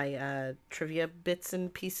trivia bits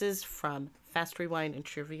and pieces from Fast Rewind and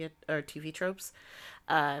trivia or TV tropes.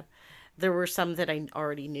 There were some that I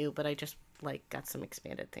already knew, but I just like got some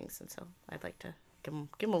expanded things, and so I'd like to give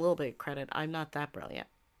them a little bit of credit. I'm not that brilliant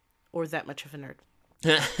or that much of a nerd.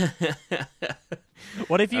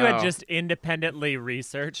 What if you had just independently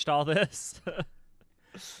researched all this?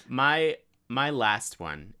 My last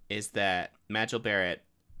one is that Majel Barrett,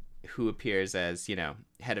 who appears as, you know,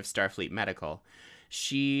 head of Starfleet Medical,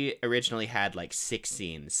 she originally had like 6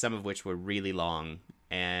 scenes, some of which were really long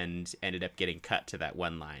and ended up getting cut to that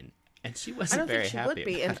one line. And she wasn't very happy. I don't think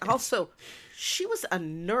she would be. And also, she was a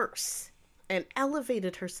nurse and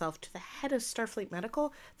elevated herself to the head of Starfleet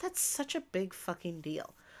Medical. That's such a big fucking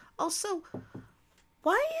deal. Also,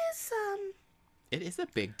 why is It is a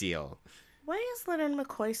big deal. why is Leonard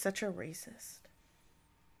McCoy such a racist?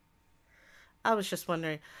 I was just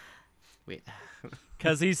wondering. Wait.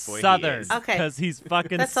 Because he's Boy, he Southern. is. Okay. Because he's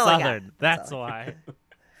fucking That's all I got. Southern. That's why.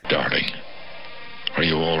 Darling, are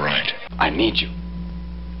you all right? I need you.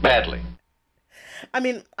 Badly. I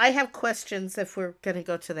mean, I have questions if we're gonna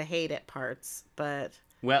go to the hate it parts, but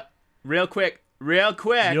Well, real quick.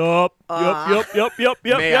 Yup.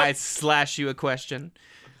 May I slash you a question?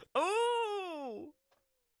 Ooh.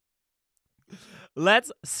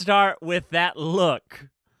 Let's start with that look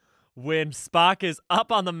when Spock is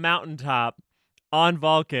up on the mountaintop on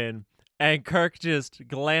Vulcan and Kirk just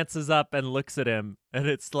glances up and looks at him and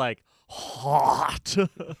it's like hot.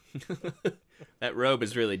 That robe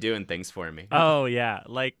is really doing things for me. Oh yeah,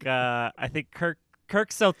 like I think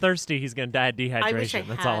Kirk's so thirsty he's gonna die of dehydration. I wish I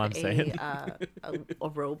That's all I'm had saying. a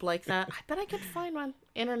robe like that. I bet I could find one.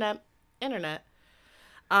 Internet.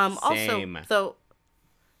 Same. Also, though,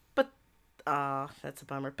 but that's a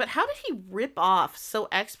bummer. But how did he rip off so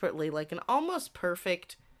expertly, like an almost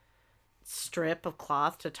perfect strip of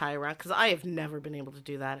cloth to tie around? Because I have never been able to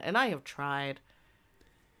do that, and I have tried.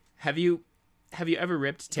 Have you ever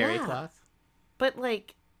ripped terry Yeah. cloth? But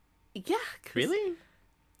like, yeah. Really?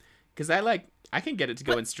 Because I can get it to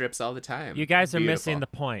go in strips all the time. You guys are missing the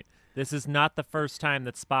Beautiful. point. This is not the first time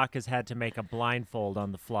that Spock has had to make a blindfold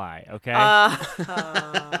on the fly, okay?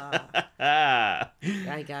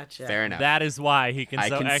 I gotcha. Fair enough. That is why he can I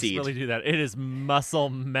so concede. expertly do that. It is muscle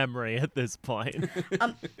memory at this point.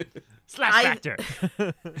 Slash I- factor.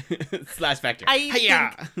 Slash factor. I Hi-ya!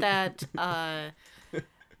 think that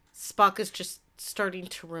Spock is just starting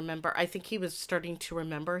to remember. I think he was starting to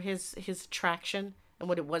remember his attraction and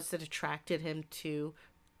what it was that attracted him to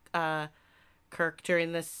Kirk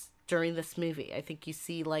during this movie. I think you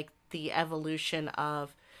see like the evolution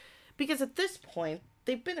of, because at this point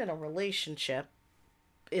they've been in a relationship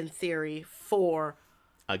in theory for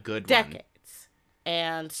A good one. decades,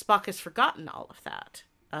 and Spock has forgotten all of that.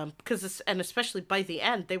 And especially by the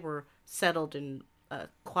end, they were settled in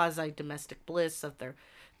quasi domestic bliss of their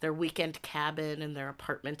weekend cabin and their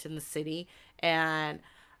apartment in the city, and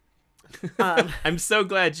I'm so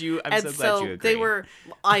glad you. I'm so glad you agree. they were.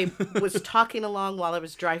 I was talking along while I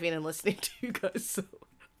was driving and listening to you guys. So,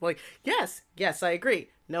 like, yes, I agree.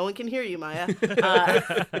 No one can hear you, Maya.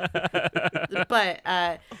 But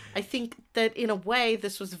I think that in a way,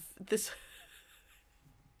 this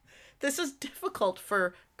this is difficult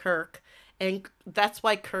for Kirk, and that's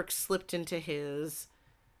why Kirk slipped into his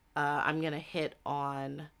I'm gonna hit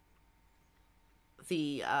on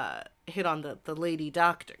the lady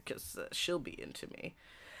doctor because she'll be into me,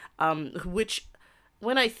 which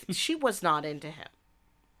she was not into him.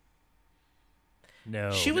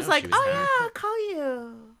 No. She was No, like, she was oh not. yeah, I'll call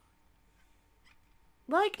you.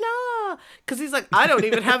 Like, no. Because he's like, I don't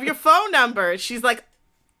even have your phone number. She's like,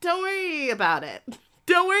 don't worry about it.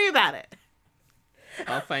 Don't worry about it.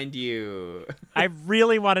 I'll find you. I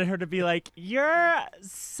really wanted her to be like, you're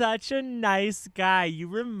such a nice guy. You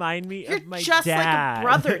remind me You're of my just dad. like a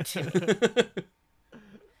brother to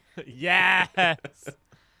me. Yes.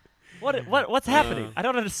 What's happening? I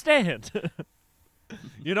don't understand.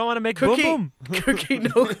 You don't want to make boom boom. Cookie,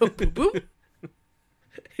 no go boom boom.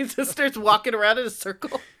 He just starts walking around in a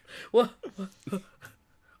circle. What?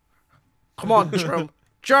 Come on,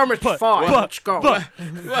 German's fine. Let's go.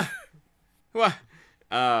 What?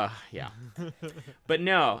 Yeah. But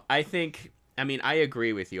no, I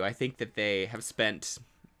agree with you. I think that they have spent.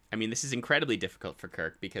 This is incredibly difficult for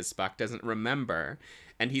Kirk because Spock doesn't remember,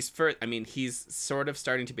 and he's sort of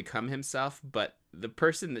starting to become himself, but the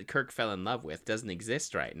person that Kirk fell in love with doesn't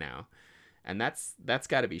exist right now, and that's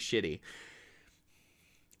got to be shitty.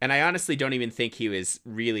 And I honestly don't even think he was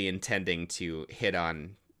really intending to hit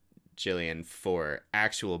on Jillian for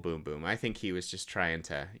actual boom boom. I think he was just trying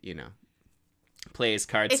to, play his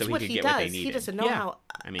cards so he could get what they needed. He doesn't know how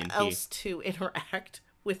else to interact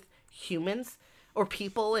with humans or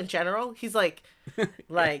people in general. He's like,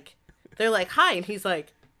 they're like, hi, and he's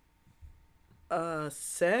like,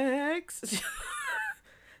 sex?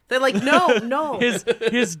 They're like, no.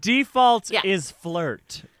 His default is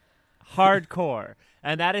flirt. Hardcore.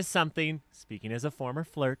 And that is something, speaking as a former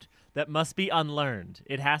flirt, that must be unlearned.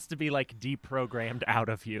 It has to be like deprogrammed out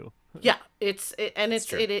of you. Yeah,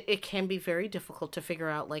 it can be very difficult to figure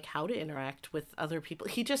out like how to interact with other people.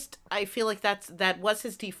 I feel like that was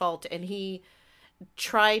his default, and he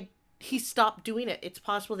stopped doing it. It's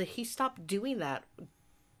possible that he stopped doing that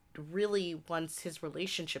really once his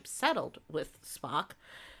relationship settled with Spock.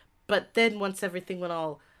 But then once everything went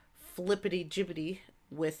all flippity-jibbity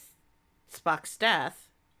with Spock's death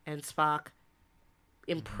and Spock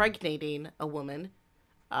impregnating a woman,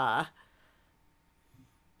 that's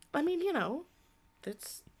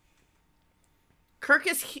Kirk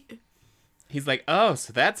is. He's like, oh,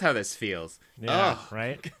 so that's how this feels. Yeah, oh,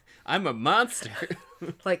 right. I'm a monster.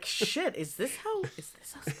 Like, shit. Is this how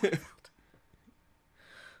Spock felt?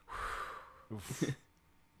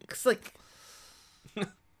 It's like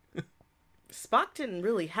Spock didn't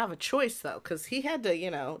really have a choice though, because he had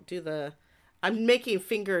to, do the. I'm making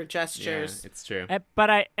finger gestures. Yeah, it's true. But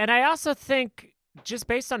I also think, just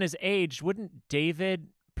based on his age, wouldn't David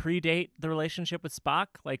predate the relationship with Spock?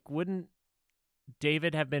 Like, wouldn't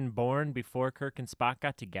David have been born before Kirk and Spock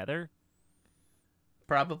got together?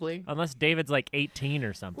 Probably. Unless David's like 18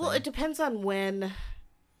 or something. Well, it depends on when.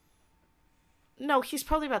 No, he's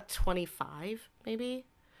probably about 25, maybe.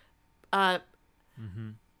 I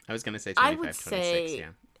was going to say 25, I would 26, say yeah.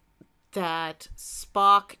 that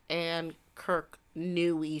Spock and Kirk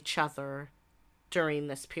knew each other during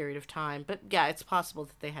this period of time. But yeah, it's possible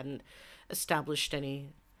that they hadn't established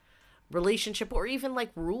any relationship or even like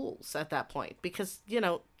rules at that point. Because,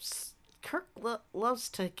 Kirk loves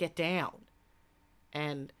to get down.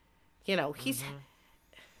 And, he's...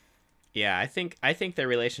 Yeah, I think their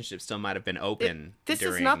relationship still might have been open. This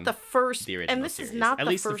is not the first, the original and this series. is not At the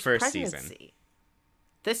least first the first pregnancy. season.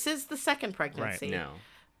 This is the second pregnancy. No.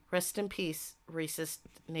 Rest in peace, racist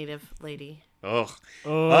native lady. Oh.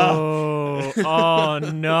 Oh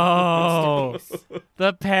no. Rest in peace.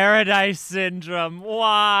 The Paradise Syndrome.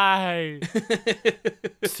 Why?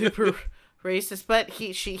 Super racist, but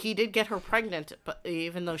he did get her pregnant, but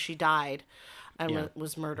even though she died and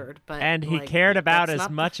was murdered. But And he cared about as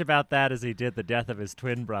much about that as he did the death of his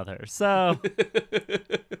twin brother. So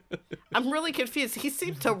I'm really confused. He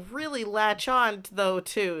seemed to really latch on, though,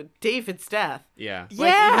 to David's death. Yeah. Like, you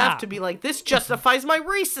have to be like, this justifies my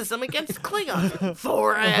racism against Klingons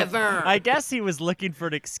forever. I guess he was looking for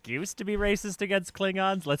an excuse to be racist against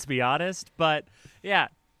Klingons, let's be honest. But yeah.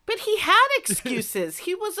 But he had excuses.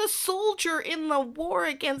 He was a soldier in the war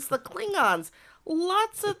against the Klingons.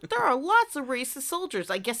 There are lots of racist soldiers.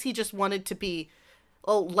 I guess he just wanted to be,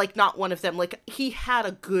 not one of them. Like, he had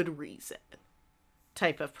a good reason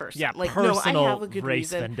type of person. Yeah, like, personal no, I have a good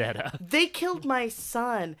race reason. vendetta. They killed my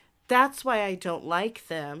son. That's why I don't like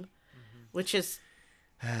them. Which is...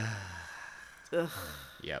 ugh.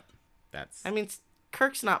 Yep. That's... I mean,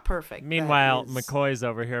 Kirk's not perfect. Meanwhile, That is McCoy's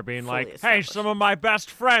over here being fully like, "Hey, established. some of my best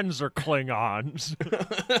friends are Klingons."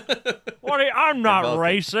 I'm not Vulcan.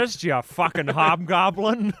 racist, you fucking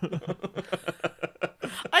hobgoblin.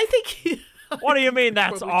 I think What do you mean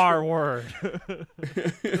that's our word?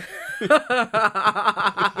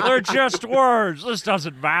 They're just words. This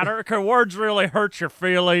doesn't matter. Can words really hurt your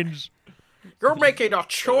feelings? you're making a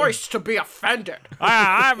choice to be offended.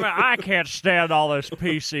 I can't stand all this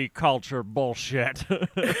PC culture bullshit.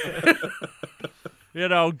 You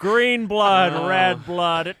know, green blood, red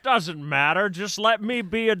blood, it doesn't matter. Just let me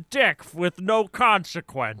be a dick with no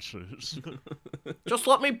consequences. Just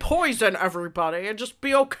let me poison everybody and just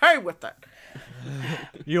be okay with it.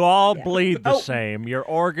 You all bleed the same. Your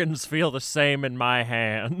organs feel the same in my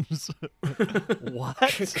hands.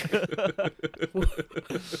 What?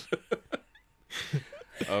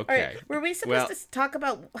 Okay. All right, were we supposed Well- to talk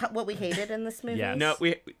about what we hated in this movie? Yes. No,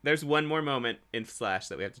 there's one more moment in Slash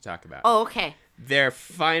that we have to talk about. Oh, okay. Their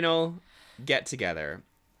final get-together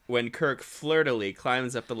when Kirk flirtily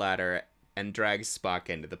climbs up the ladder and drags Spock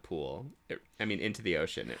into the pool. Into the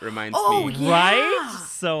ocean. It reminds me... Yeah. Right?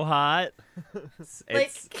 So hot. It's,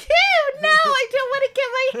 Ew, no, I don't want to get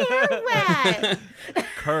my hair wet.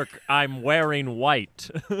 Kirk, I'm wearing white.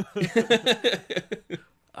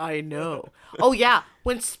 I know. Oh, yeah.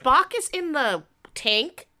 When Spock is in the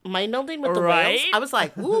tank, mind melding with the Right? whales, I was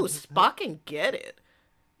like, ooh, Spock can get it.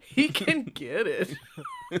 He can get it.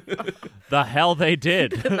 The hell they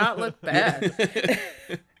did. Did not look bad.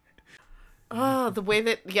 Oh, the way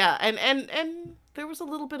that, yeah, and there was a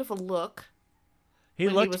little bit of a look. He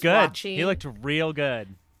When he looked was good. watching- He looked real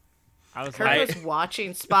good. I was Kirk like, was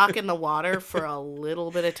watching Spock in the water for a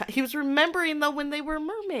little bit of time. He was remembering, though, when they were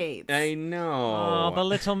mermaids. I know. oh, the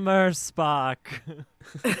little mer Spock.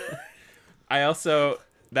 I also...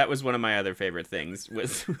 That was one of my other favorite things,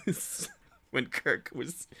 was when Kirk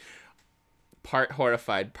was part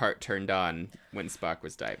horrified, part turned on when Spock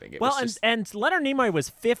was diving. It Well, was just... and Leonard Nimoy was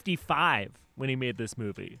 55 when he made this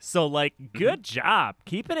movie. So, like, good job.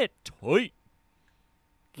 Keeping it tight.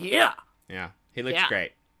 Yeah. Yeah, he looks Yeah.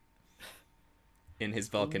 great. In his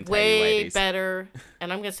Vulcan tidy Way whities. better,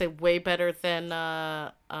 and I'm going to say way better than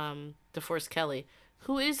DeForest Kelly,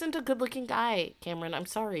 who isn't a good-looking guy, Cameron. I'm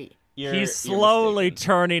sorry. He's slowly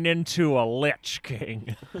turning into a Lich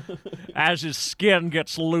King as his skin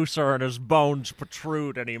gets looser and his bones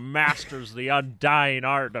protrude and he masters the undying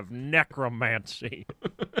art of necromancy.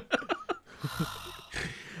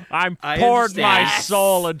 I poured my understand.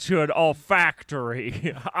 soul into an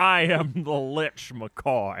olfactory. I am the Lich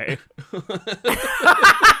McCoy.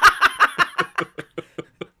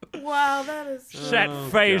 Wow, that is... Set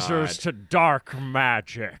phasers to dark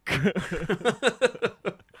magic.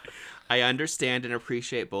 I understand and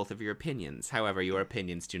appreciate both of your opinions. However, your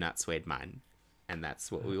opinions do not sway mine. And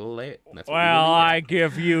that's what we will lay. That's what Well, we will I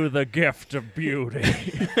give you the gift of beauty.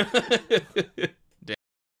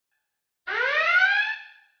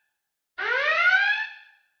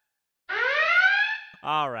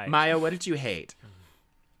 All right. Maia, what did you hate?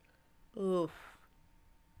 Oof.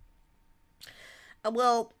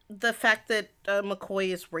 Well, the fact that McCoy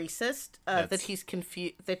is racist, that That's- he's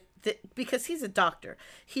confused, that because he's a doctor,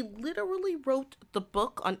 he literally wrote the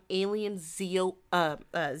book on alien xenobiology.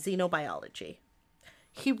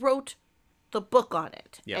 He wrote the book on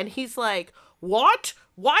it, Yeah. and he's like, "What?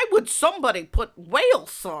 Why would somebody put whale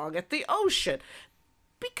song at the ocean?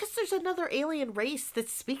 Because there's another alien race that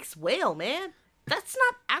speaks whale, man. That's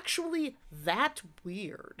not actually that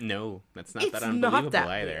weird." No, that's not It's that not unbelievable that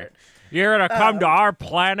either. weird. You're going to come to our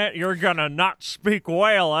planet, you're going to not speak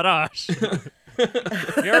whale at us.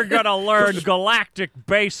 You're going to learn galactic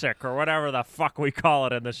basic or whatever the fuck we call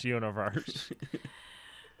it in this universe.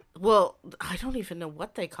 Well, I don't even know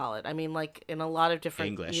what they call it. I mean, like, in a lot of different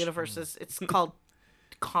English. universes, it's called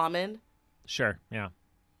common. Sure, yeah.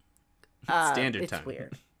 Standard It's time.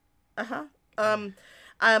 weird.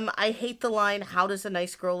 I hate the line, "How does a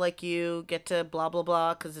nice girl like you get to blah, blah,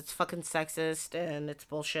 blah," because it's fucking sexist and it's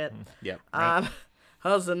bullshit. Yep.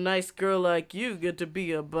 How's a nice girl like you get to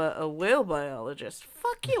be a whale biologist?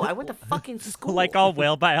 Fuck you. I went to fucking school. Like all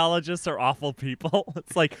whale biologists are awful people.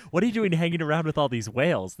 It's like, what are you doing hanging around with all these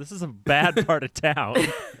whales? This is a bad part of town.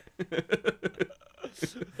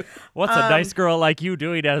 What's a nice girl like you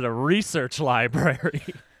doing at a research library?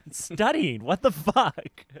 Studying. What the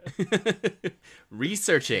fuck?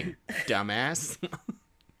 Researching, dumbass.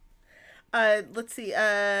 Let's see.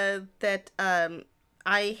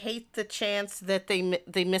 I hate the chance that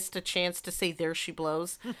they missed a chance to say "there she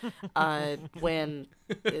blows,"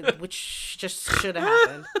 which just should have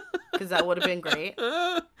happened because that would have been great.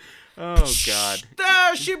 Oh God.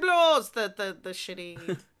 There she blows the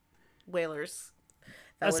shitty whalers.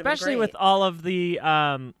 That would've been Especially great. with all of the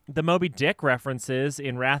Moby Dick references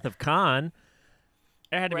in Wrath of Khan.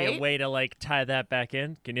 There had to be a Right? way to like tie that back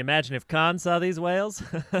in. Can you imagine if Khan saw these whales?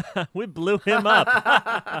 We blew him up.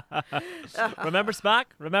 Remember Spock?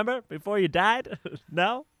 Remember before you died?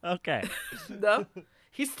 No? Okay. No,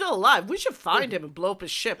 he's still alive. We should find him and blow up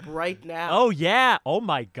his ship right now. Oh yeah. Oh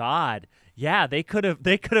my God. Yeah, they could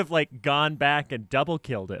have like gone back and double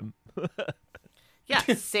killed him. Yeah,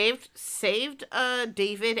 saved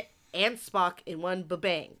David and Spock in one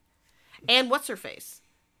babang. And what's her face?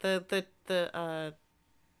 The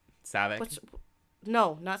Savick.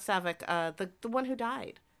 no, not Savick. The one who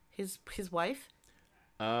died. His wife,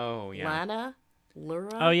 Oh yeah. Lana, Lura.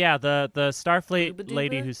 Oh yeah, the Starfleet Dooba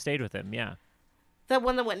lady dooba? who stayed with him. Yeah. That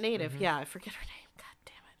one that went native. Yeah, I forget her name. God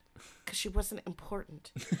damn it. Because she wasn't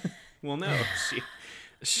important. Well, no,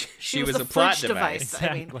 she was was a a plot fridge device.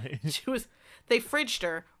 Exactly. I mean, they fridged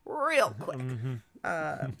her real quick.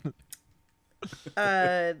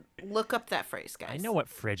 Look up that phrase, guys. I know what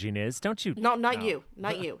fridging is. Don't you? No, not you.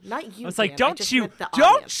 Not you. Not you. I was like, Dan. don't just you meant the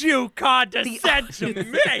audience. condescend to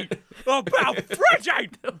me about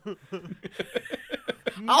fridging.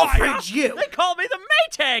 I'll Maia, fridge you. They call me the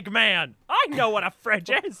Maytag man. I know what a fridge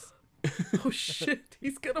is. Oh shit!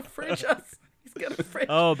 He's gonna fridge us. He's gonna fridge.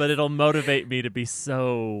 Oh, but it'll motivate me to be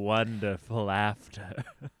so wonderful after.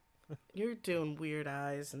 You're doing weird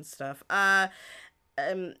eyes and stuff. Why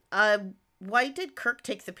did Kirk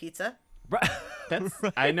take the pizza? That's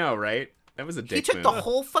I know, right? That was a dick He took move. the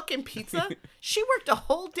whole fucking pizza. She worked a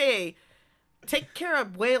whole day, take care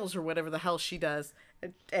of whales or whatever the hell she does,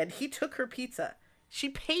 and he took her pizza. She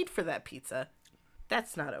paid for that pizza.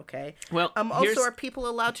 That's not okay. Well, also, here's- are people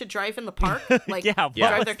allowed to drive in the park? Like, Yeah, what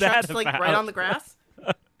drive was their that trucks like about? right on the grass?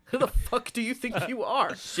 Who the fuck do you think you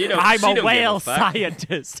are? She don't, I'm she a don't give whale fuck.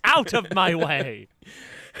 scientist. Out of my way.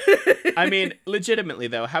 I mean, legitimately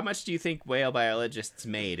though, how much do you think whale biologists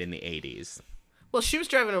made in the 80s? Well, she was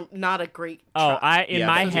driving not a great Oh, truck. in Yeah,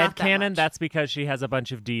 my but head not that canon, much. that's because she has a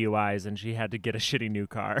bunch of DUIs and she had to get a shitty new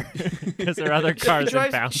car because her other cars She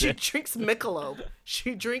impounded. drinks Michelob.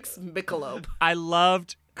 She drinks Michelob. I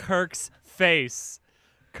loved Kirk's face.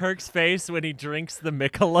 Kirk's face when he drinks the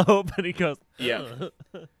Michelob and he goes, Yeah.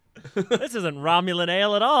 "This isn't Romulan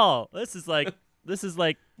ale at all. This is like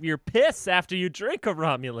your piss after you drink a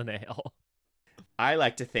Romulan ale." I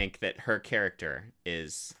like to think that her character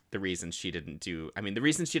is the reason she didn't do... I mean, the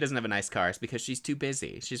reason she doesn't have a nice car is because she's too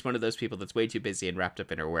busy. She's one of those people that's way too busy and wrapped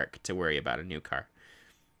up in her work to worry about a new car.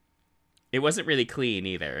 It wasn't really clean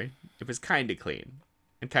either. It was kind of clean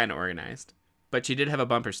and kind of organized. But she did have a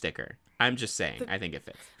bumper sticker. I'm just saying. I think it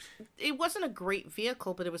fits. It wasn't a great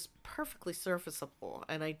vehicle, but it was perfectly serviceable.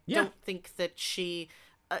 And I Yeah. don't think that she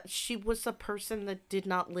was a person that did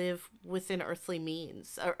not live within earthly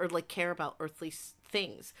means or like care about earthly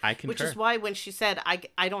things. I concur. Which is why when she said,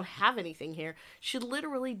 I don't have anything here, she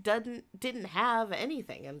literally didn't have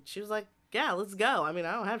anything. And she was like, yeah, let's go. I mean,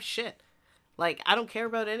 I don't have shit. Like, I don't care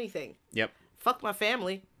about anything. Yep. Fuck my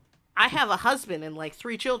family. I have a husband and like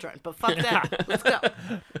 3 children, but fuck that. Let's go.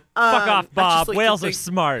 Fuck off, I Bob. just like to Whales are think-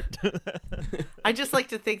 smart. I just like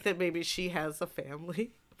to think that maybe she has a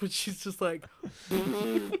family, but she's just like,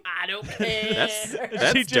 I don't care. That's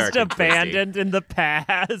She just dark and twisty. abandoned in the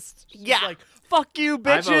past. She's Yeah. like, fuck you,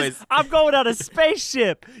 bitches. always- I'm going on a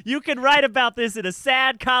spaceship. You can write about this in a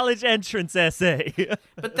sad college entrance essay.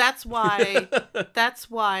 But that's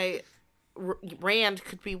why Rand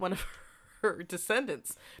could be one of her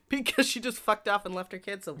descendants, because she just fucked off and left her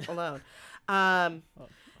kids alone.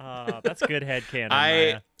 That's good headcanon,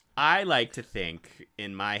 Maya. I like to think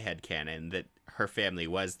in my headcanon that her family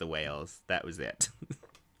was the whales. That was it.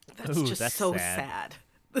 That's Ooh, just that's so sad. sad.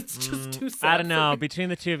 That's just too sad. I don't for know. me. Between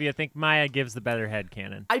the two of you, I think Maya gives the better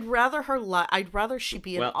headcanon. I'd rather her I'd rather she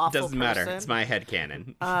be an Well, awful doesn't matter. person. It's my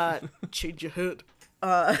headcanon. Change your hood.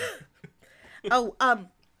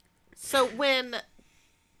 So when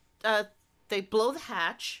they blow the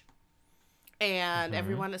hatch and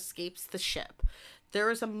everyone escapes the ship, there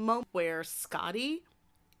is a moment where Scotty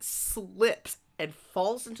slips and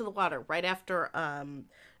falls into the water right after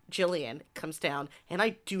Jillian comes down, and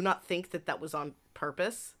I do not think that was on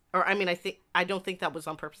purpose. Or I don't think that was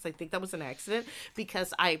on purpose. I think that was an accident,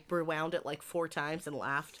 because I rewound it like 4 times and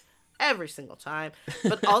laughed every single time.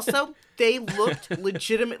 But also, they looked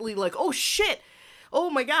legitimately like, oh shit, oh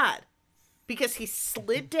my god, because he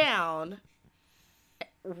slid down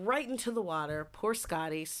right into the water. Poor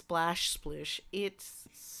Scotty, splash splish. It's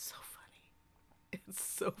so funny.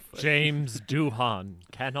 So funny. James Doohan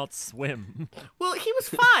cannot swim. Well, he was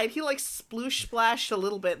fine. He like sploosh splashed a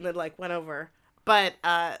little bit and then like went over. But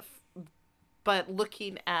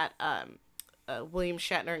looking at William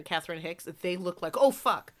Shatner and Catherine Hicks, they look like, oh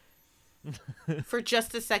fuck, for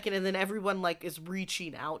just a second, and then everyone like is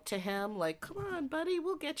reaching out to him, like, come on, buddy,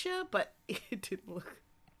 we'll get you. But it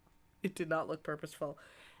did not look purposeful,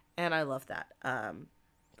 and I love that.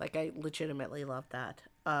 Like I legitimately love that.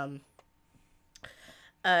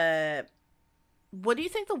 What do you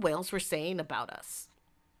think the whales were saying about us?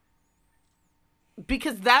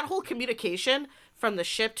 Because that whole communication from the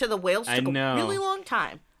ship to the whales took a really long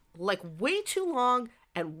time. Like, way too long.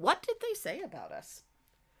 And what did they say about us?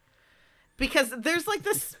 Because there's, like,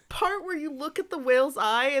 this part where you look at the whale's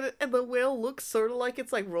eye, and the whale looks sort of like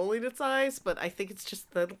it's, like, rolling its eyes, but I think it's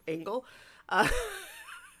just the angle. I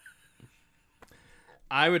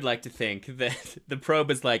would like to think that the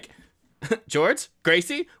probe is like, George?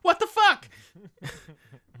 Gracie? What the fuck?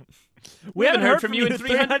 We haven't heard from you in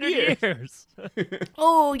 300 years.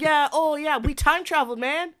 Oh yeah. We time traveled,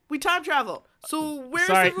 man. We time traveled. So where's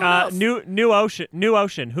everyone else? New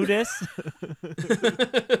ocean. Who dis?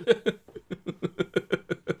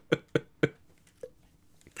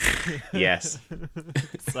 Yes.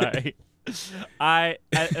 Sorry. I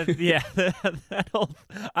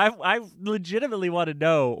legitimately want to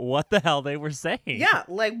know what the hell they were saying. Yeah,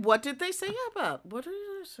 like what did they say about? What are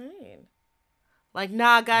they saying? Like,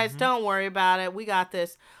 nah, guys, don't worry about it. We got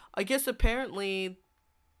this. I guess apparently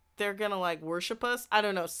they're gonna like worship us. I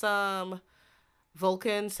don't know. Some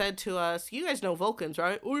Vulcan said to us, "You guys know Vulcans,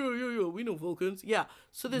 right?" Oh yeah. We know Vulcans. Yeah.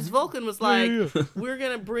 So this Vulcan was like, "We're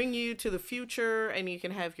gonna bring you to the future, and you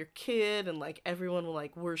can have your kid, and like everyone will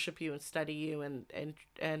like worship you and study you, and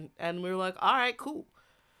we were like, all right, cool,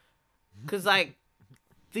 because like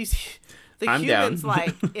the I'm humans down.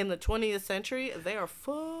 like in the 20th century, they are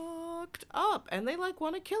fucked up, and they like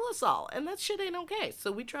want to kill us all, and that shit ain't okay.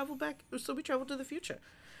 So we travel to the future.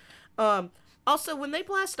 Also, when they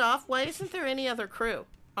blast off, why isn't there any other crew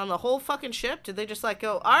on the whole fucking ship? Did they just like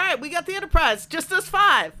go, all right, we got the Enterprise, just us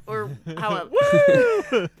 5, or however?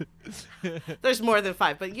 Woo! There's more than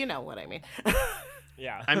 5, but you know what I mean.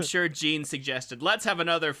 Yeah. I'm sure Gene suggested, let's have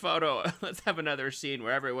another photo. Let's have another scene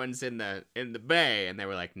where everyone's in the bay, and they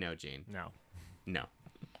were like, no, Gene. No.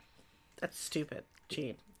 That's stupid,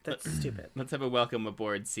 Gene. That's stupid. Let's have a welcome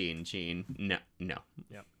aboard scene, Gene. No.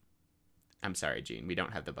 Yep. I'm sorry, Gene. We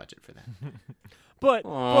don't have the budget for that. But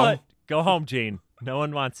Aw. go home, Gene. No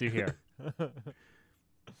one wants you here.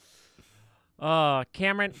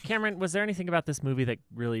 Cameron, was there anything about this movie that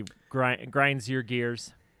really grinds your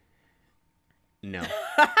gears? No.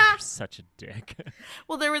 You're such a dick.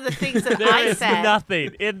 Well, there were the things that There I is said.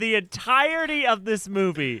 nothing in the entirety of this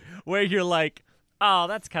movie where you're like, oh,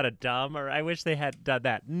 that's kind of dumb, or I wish they had done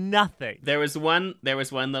that. Nothing. There was one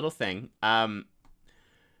little thing.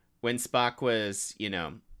 When Spock was,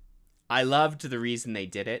 I loved the reason they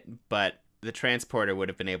did it, but the transporter would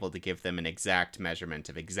have been able to give them an exact measurement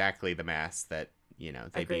of exactly the mass that, they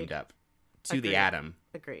Agreed. beamed up to Agreed. the atom.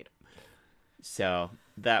 Agreed. So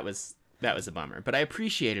that was a bummer. But I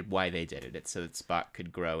appreciated why they did it. It's so that Spock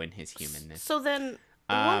could grow in his humanness. So then,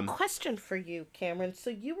 one question for you, Cameron.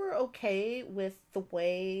 So you were okay with the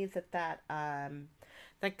way that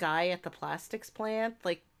guy at the plastics plant,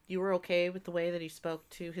 like, you were okay with the way that he spoke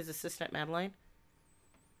to his assistant, Madeline?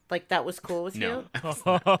 Like, that was cool with No. you?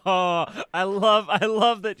 Oh, I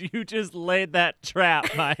love that you just laid that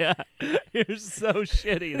trap, Maya. You're so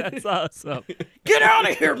shitty. That's awesome. Get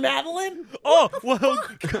out of here, Madeline! Oh, well,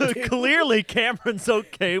 clearly Cameron's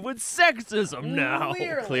okay with sexism now.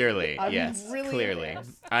 Clearly, I yes. really Clearly. am.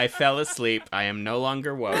 I fell asleep. I am no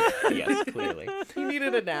longer woke. Yes, clearly. You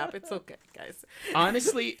needed a nap. It's okay, guys.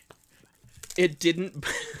 Honestly, it didn't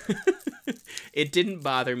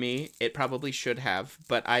bother me. It probably should have,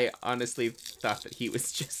 but I honestly thought that he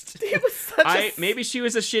was just He was such maybe she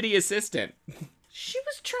was a shitty assistant. She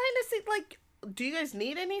was trying to say, like, do you guys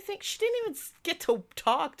need anything? She didn't even get to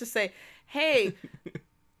talk to say, hey,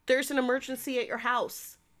 there's an emergency at your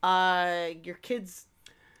house. Your kids...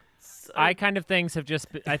 I think things have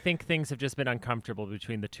just been uncomfortable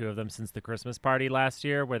between the two of them since the Christmas party last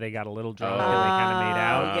year, where they got a little drunk and they kind of made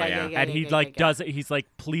out. Yeah. And he does it. He's like,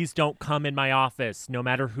 please don't come in my office, no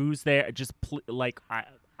matter who's there. Just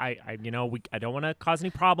I don't want to cause any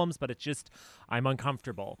problems, but it's just I'm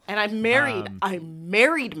uncomfortable. And I'm married. I'm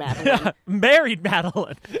married, Madeline. Married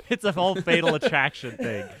Madeline. It's a whole Fatal Attraction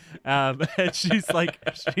thing. And she's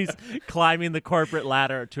climbing the corporate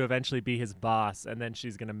ladder to eventually be his boss, and then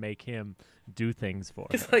she's gonna make him do things for her.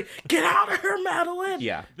 It's like, get out of her, Madeline.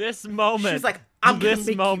 Yeah. This moment, She's like, I'm gonna this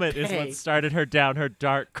make you moment is pay. what started her down her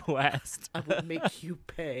dark quest. I will make you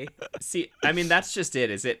pay. See, I mean, that's just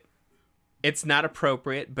it. It's not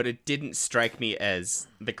appropriate, but it didn't strike me as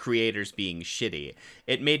the creators being shitty.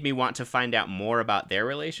 It made me want to find out more about their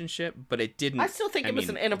relationship, but it didn't. I still think it was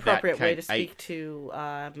an inappropriate way to speak to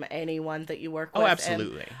anyone that you work with. Oh,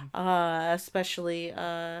 absolutely. And, especially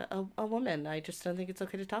a woman. I just don't think it's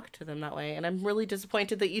okay to talk to them that way. And I'm really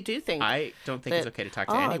disappointed that you do think. I don't think it's okay to talk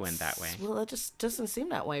to anyone that way. Well, it just doesn't seem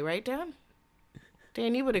that way, right, Dan?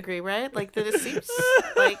 Dan, you would agree, right? Like, that it seems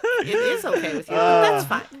like it is okay with you. But that's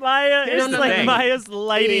fine. Maya Here's is the like thing. Maya's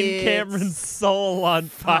lighting It's Cameron's soul on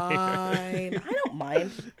fire. Fine. I don't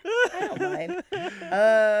mind. I don't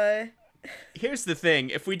mind. Here's the thing.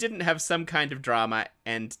 If we didn't have some kind of drama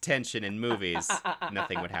and tension in movies,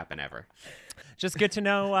 nothing would happen ever. Just good to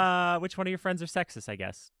know which one of your friends are sexist, I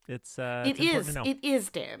guess. It's important to know. It is,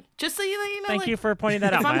 Dan. Just so you know. Thank like, you for pointing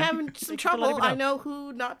that out, If I'm Maya. having some Thank you for letting trouble, me I know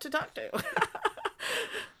who not to talk to.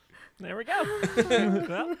 There we go.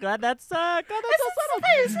 Well, glad that's all settled.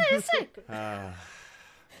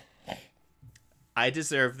 I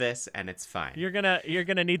deserve this, and it's fine. You're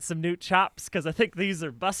gonna need some new chops because I think these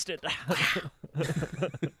are busted.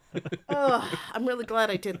 Oh, I'm really glad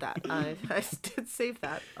I did that. I did save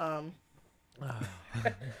that.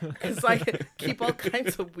 Because I keep all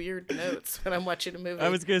kinds of weird notes when I'm watching a movie. I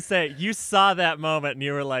was gonna say you saw that moment and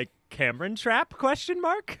you were like, Cameron trap? Question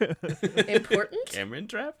mark. Important? Cameron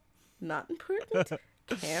trap? Not important.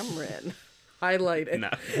 Cameron. Highlighted. No.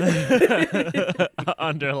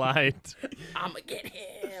 Underlined. I'ma get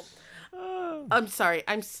him. I'm sorry.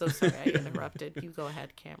 I'm so sorry I interrupted. You go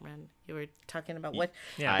ahead, Cameron. You were talking about what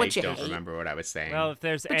Yeah. what you I don't hate. remember what I was saying. Well, if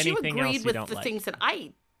there's But you anything else agreed you with don't the like. things that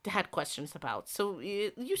I had questions about. So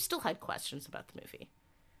you still had questions about the movie.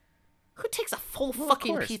 Who takes a full Well, of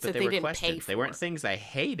fucking course, pizza but they were didn't questions. pay for? They weren't things I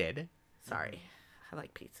hated. Sorry. I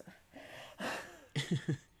like pizza.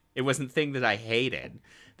 It wasn't thing that I hated.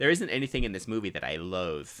 There isn't anything in this movie that I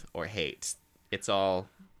loathe or hate. It all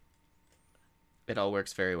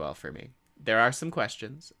works very well for me. There are some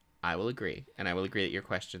questions. I will agree. And I will agree that your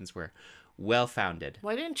questions were well-founded.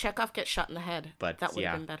 Why didn't Chekhov get shot in the head? But, that would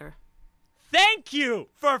have yeah. been better. Thank you!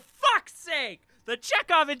 For fuck's sake! The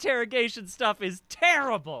Chekhov interrogation stuff is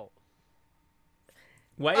terrible!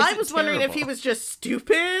 Why is I it was wondering if terrible? he was just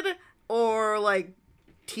stupid or like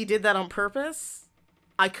he did that on purpose.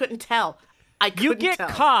 I couldn't tell. You get tell.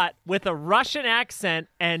 caught with a Russian accent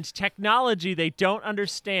and technology they don't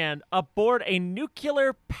understand aboard a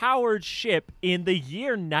nuclear-powered ship in the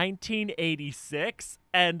year 1986,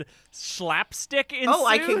 and slapstick ensues? Oh,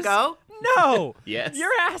 I can go? No! Yes.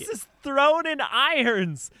 Your ass is thrown in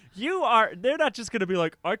irons! They're not just gonna be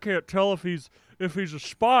like, I can't tell if he's a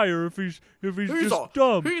spy or if he's just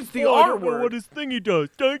dumb. he's the I R don't know word. what his thingy does.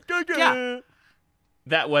 Yeah.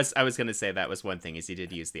 I was going to say that was one thing is he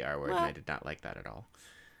did use the R word, and I did not like that at all.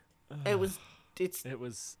 It was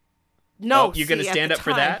no. You're going to see, at stand the up for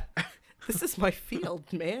time- that? This is my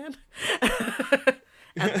field, man.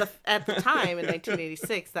 At the time in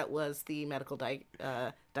 1986, that was the medical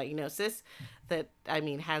diagnosis that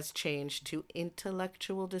has changed to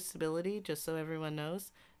intellectual disability. Just so everyone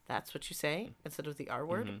knows, that's what you say instead of the R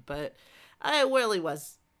word. Mm-hmm. But it really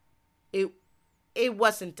was. It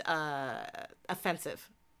wasn't offensive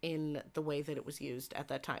in the way that it was used at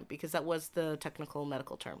that time because that was the technical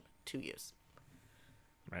medical term to use.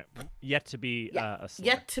 right. Yet to be a slur.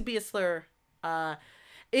 Yet to be a slur.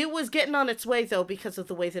 It was getting on its way though because of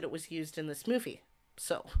the way that it was used in this movie.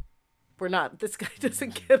 So this guy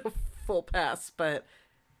doesn't get a full pass, but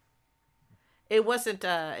it wasn't.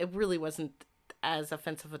 It really wasn't as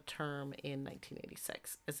offensive a term in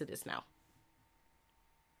 1986 as it is now.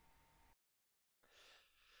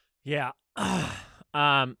 Yeah.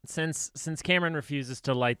 Since Cameron refuses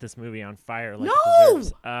to light this movie on fire like No! it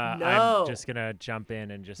deserves, No! I'm just gonna jump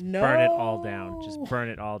in and just burn it all down. Just burn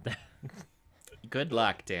it all down. Good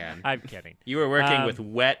luck, Dan. I'm kidding. You were working with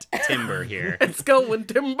wet timber here. It's going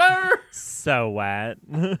timber. So wet.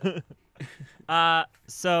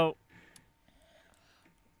 So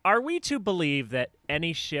are we to believe that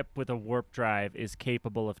any ship with a warp drive is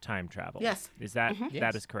capable of time travel? Yes. Is that Mm-hmm.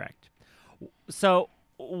 that Yes. is correct? So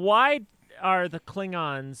why are the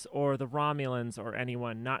Klingons or the Romulans or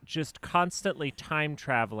anyone not just constantly time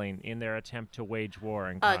traveling in their attempt to wage war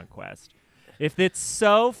and conquest? If it's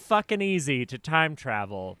so fucking easy to time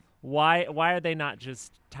travel, why are they not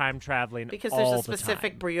just time traveling Because all there's a the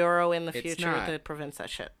specific time? bureau in the It's future not. that prevents that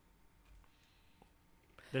shit.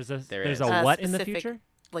 There's There a is. what in the Specific, future?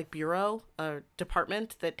 Like bureau or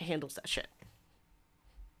department that handles that shit.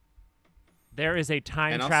 There is a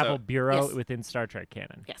time And travel also- bureau Yes. within Star Trek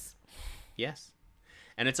canon. Yes. Yes.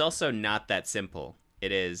 And it's also not that simple.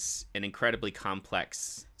 It is an incredibly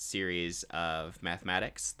complex series of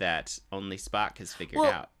mathematics that only Spock has figured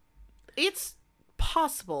Well, out. It's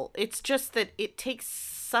possible. It's just that it takes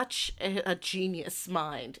such a genius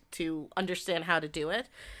mind to understand how to do it.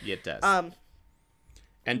 It does. Um,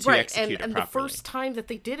 and to right, execute and it the properly. first time that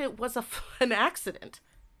they did it was an accident.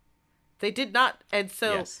 They did not, and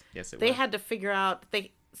so Yes, it they was. had to figure out.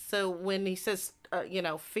 So when he says,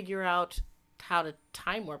 figure out how to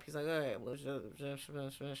time warp, he's like, okay.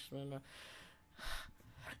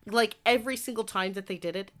 Like every single time that they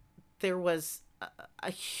did it, there was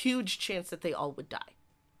a huge chance that they all would die.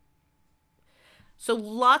 So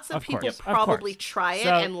lots of Of people course, of probably course. try it,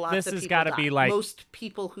 So and lots this of has people gotta die. be like- Most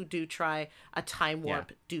people who do try a time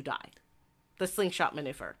warp do die. The slingshot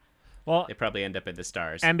maneuver. Well, They probably end up in the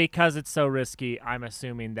stars. and because it's so risky, I'm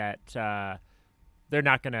assuming that they're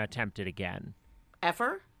not going to attempt it again.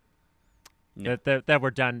 Ever? No. That we're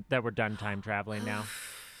done. That we're done time traveling now.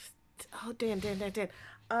 Oh, Dan. They're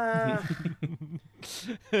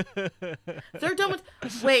done with...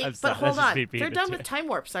 Wait, I'm but sorry, hold that's just on. me being They're a done dick. with time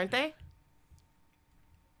warps, aren't they?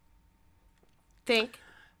 Think.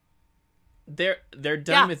 They're done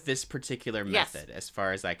Yeah. with this particular Yes. method, as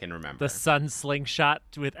far as I can remember. The sun slingshot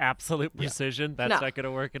with absolute precision. That's No. not going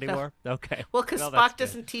to work anymore. Okay. Well, because that's Spock good.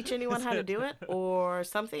 doesn't teach anyone how to do it, or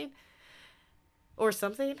something. Or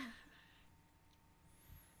something.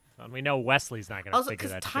 And we know Wesley's not going to Also, figure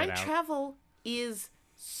because that time shit out. travel is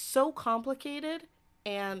so complicated,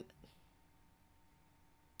 and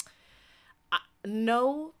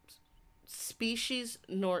no species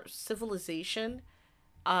nor civilization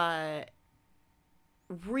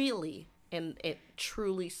really and it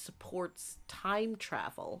truly supports time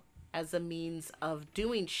travel as a means of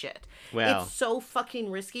doing shit. Well- It's so fucking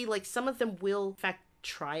risky. Like, some of them will, in fact,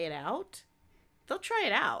 try it out. They'll try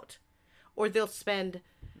it out. Or they'll spend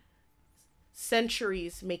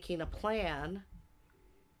centuries making a plan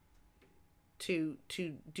to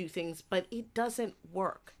do things, but it doesn't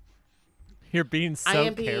work. You're being I so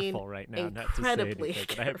am being careful right now not to say incredibly anything,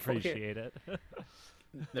 but I careful here. appreciate it.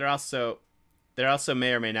 There also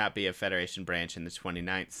may or may not be a Federation branch in the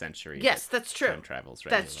 29th century. Yes, that that's true. Time travels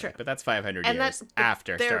regularly. That's true. But that's 500 And years but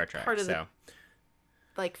after they're Star Trek. part of So,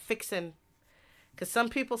 like fixing, because some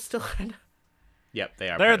people still yep, they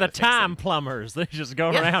are. They're part the of fixing. time plumbers. They just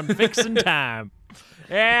go Yeah. around fixing time.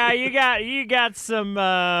 Yeah, you got some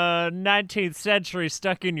 19th century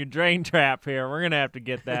stuck in your drain trap here. We're gonna have to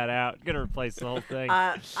get that out. Gonna replace the whole thing.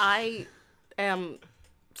 I am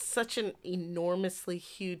such an enormously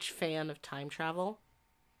huge fan of time travel.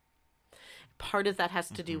 Part of that has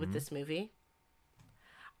to do with this movie.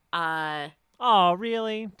 Oh,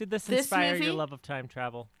 really? Did this This inspire movie- your love of time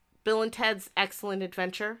travel? Bill and Ted's Excellent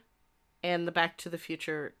Adventure and the Back to the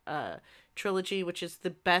Future trilogy, which is the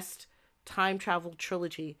best time travel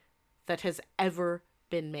trilogy that has ever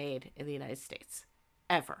been made in the United States.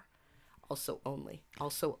 Ever. Also only.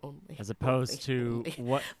 As opposed to only.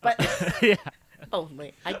 what? But yeah.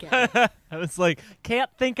 only. I get it. I was like, can't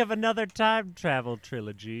think of another time travel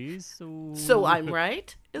trilogy. So I'm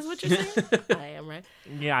right, is what you're saying? I am right.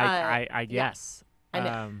 Yeah, I yeah. guess. I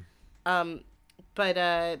know. But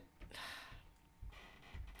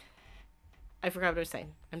I forgot what I was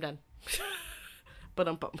saying. I'm done. But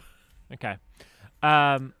I'm bummed. Okay.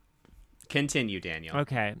 Continue, Daniel.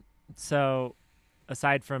 Okay. So,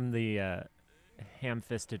 aside from the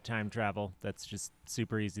ham-fisted time travel, that's just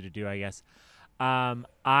super easy to do, I guess.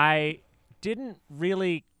 I didn't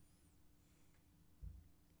really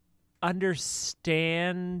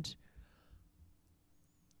understand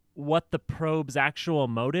what the probe's actual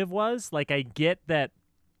motive was. Like, I get that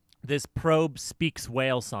this probe speaks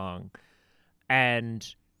whale song,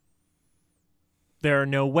 and there are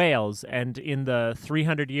no whales, and in the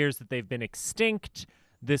 300 years that they've been extinct,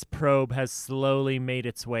 this probe has slowly made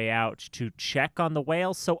its way out to check on the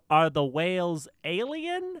whales. So are the whales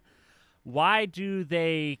alien? Why do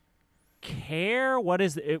they care? What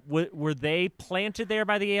is it? Were they planted there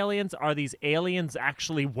by the aliens? Are these aliens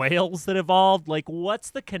actually whales that evolved? Like,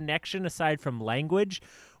 what's the connection aside from language,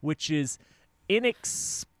 which is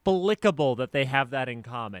inexplicable that they have that in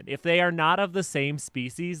common? If they are not of the same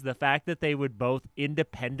species, the fact that they would both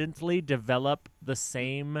independently develop the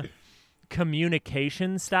same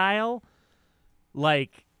communication style,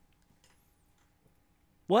 like,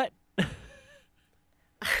 what?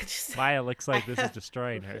 Maia looks like this is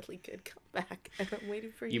destroying her. Really good comeback, and I'm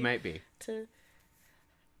waiting for you. You might be. To.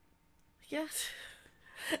 Yes.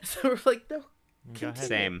 So we're like, no. Go ahead.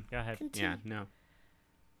 Same. Go ahead. Continue. Yeah, no.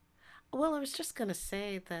 Well, I was just going to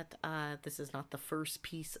say that this is not the first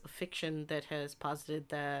piece of fiction that has posited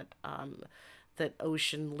that that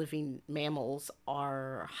ocean living mammals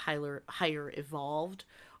are higher evolved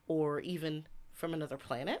or even from another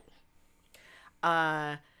planet.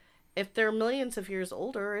 Uh, if they're millions of years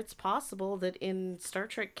older, it's possible that in Star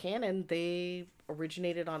Trek canon they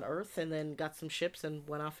originated on Earth and then got some ships and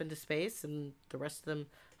went off into space, and the rest of them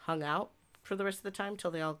hung out for the rest of the time till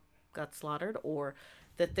they all got slaughtered, or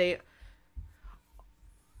that they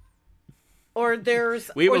or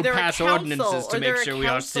there's we or will they're a pass council, ordinances to or make they're a sure we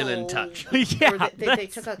are still in touch. council, Yeah, or they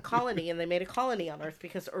took a colony and they made a colony on Earth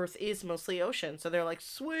because Earth is mostly ocean, so they're like,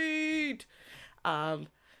 sweet.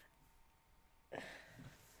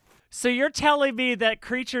 So you're telling me that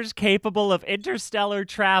creatures capable of interstellar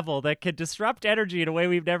travel that can disrupt energy in a way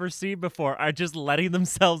we've never seen before are just letting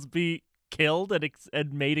themselves be killed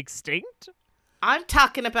and made extinct? I'm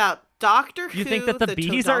talking about Doctor Who. You think that the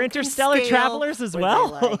bees are Todonkin interstellar scale, travelers as where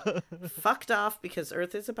well? they, like, fucked off because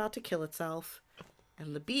Earth is about to kill itself,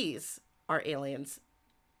 and the bees are aliens.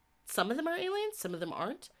 Some of them are aliens, some of them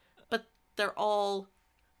aren't, but they're all.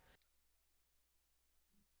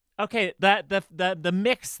 Okay, the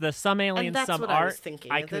mix, the some aliens, And that's some what aren't. I was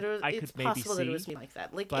thinking. I that could it's maybe possible see. that it was like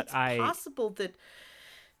that. Like, but it's possible that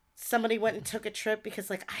somebody went and took a trip because,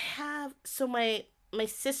 like, my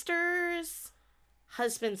sister's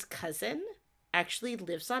husband's cousin actually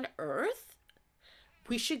lives on Earth.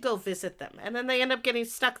 We should go visit them, and then they end up getting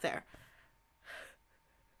stuck there.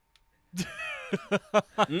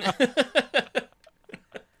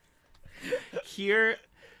 Here,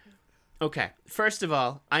 okay. First of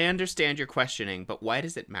all, I understand your questioning, but why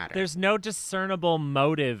does it matter? There's no discernible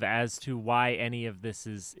motive as to why any of this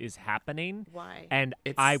is happening. Why? And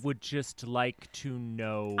I would just like to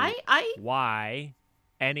know why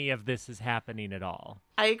any of this is happening at all.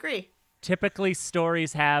 I agree. Typically,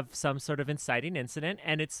 stories have some sort of inciting incident,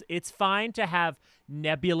 and it's fine to have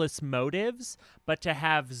nebulous motives, but to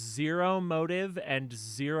have zero motive and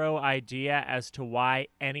zero idea as to why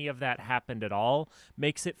any of that happened at all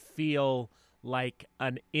makes it feel like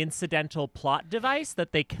an incidental plot device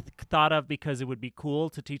that they thought of because it would be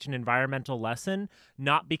cool to teach an environmental lesson,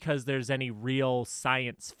 not because there's any real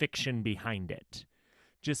science fiction behind it.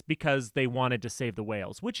 Just because they wanted to save the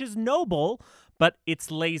whales, which is noble, but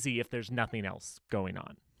it's lazy if there's nothing else going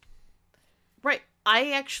on. Right.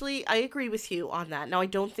 I agree with you on that. Now, I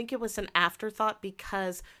don't think it was an afterthought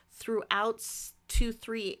because throughout 2,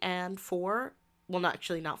 3, and 4, well, not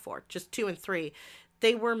 4, just 2 and 3,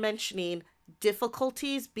 they were mentioning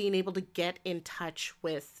difficulties being able to get in touch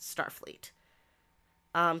with Starfleet.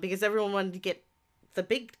 Because everyone wanted to get the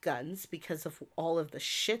big guns because of all of the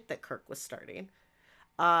shit that Kirk was starting.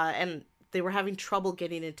 And they were having trouble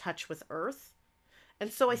getting in touch with Earth.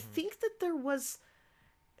 And so I think that there was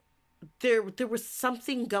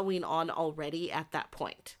something going on already at that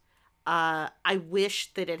point. I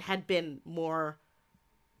wish that it had been more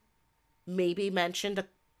maybe mentioned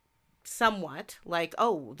somewhat, like,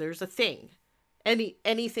 oh, there's a thing.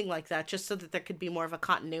 Anything like that, just so that there could be more of a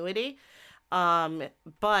continuity.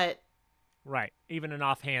 But right, even an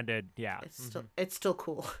offhanded, yeah. It's still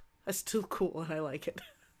cool. It's still cool, and I like it.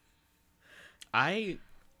 I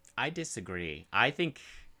disagree. I think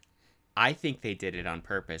they did it on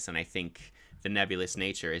purpose, and I think the nebulous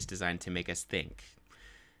nature is designed to make us think.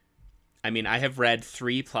 I mean, I have read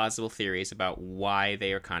 3 plausible theories about why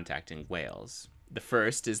they are contacting whales. The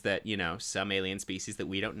first is that, some alien species that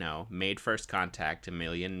we don't know made first contact 10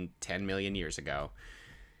 million years ago,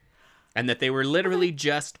 and that they were literally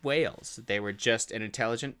just whales. They were just an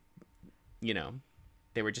intelligent,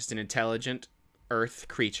 Earth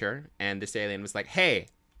creature, and this alien was like, hey,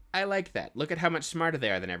 I like that. Look at how much smarter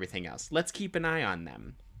they are than everything else. Let's keep an eye on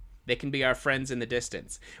them. They can be our friends in the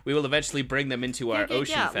distance. We will eventually bring them into our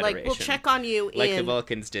ocean federation. Like, we'll check on you like in the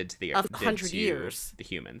Vulcans did to the Earth, 100 years, the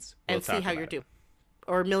humans, and see how you're doing,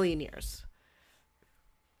 or a million years.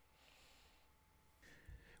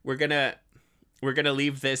 We're gonna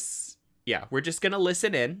leave this. Yeah, we're just gonna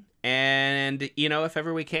listen in, and if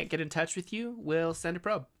ever we can't get in touch with you, we'll send a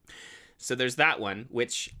probe. So there's that one,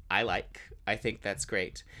 which I like. I think that's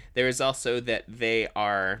great. There is also that they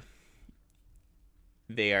are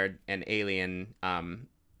an alien.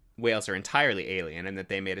 Whales are entirely alien, and that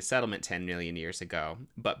they made a settlement 10 million years ago.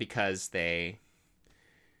 But because they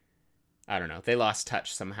lost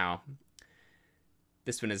touch somehow.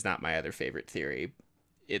 This one is not my other favorite theory.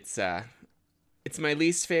 It's my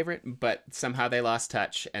least favorite, but somehow they lost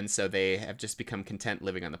touch, and so they have just become content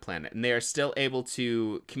living on the planet. And they are still able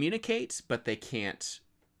to communicate, but they can't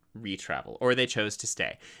retravel, or they chose to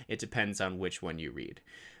stay. It depends on which one you read.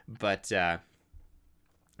 But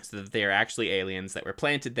so that they are actually aliens that were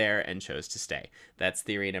planted there and chose to stay. That's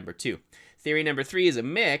theory number 2. Theory number 3 is a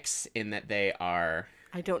mix in that they are...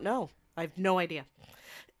 I don't know. I have no idea.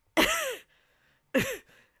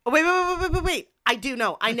 Oh, wait. I do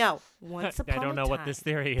know. I know. Once upon a time, I don't know what this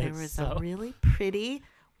theory is. There was a really pretty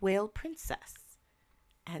whale princess.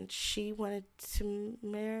 And she wanted to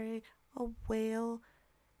marry a whale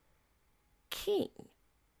king.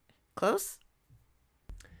 Close?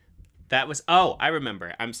 That was... Oh, I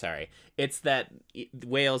remember. I'm sorry. It's that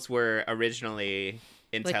whales were originally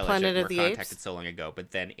intelligent, Planet of were the contacted Apes? so long ago,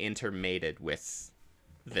 but then intermated with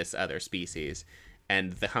this other species.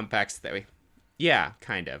 And the humpbacks that we... Yeah,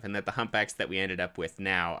 kind of. And that the humpbacks that we ended up with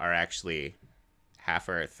now are actually half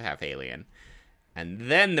Earth, half alien. And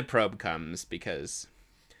then the probe comes because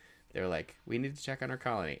they're like, we need to check on our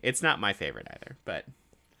colony. It's not my favorite either, but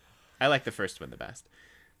I like the first one the best.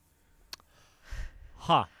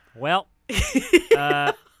 Huh. Well,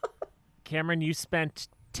 Cameron, you spent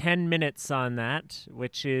 10 minutes on that,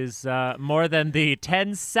 which is more than the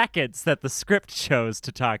 10 seconds that the script chose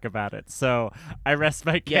to talk about it. So I rest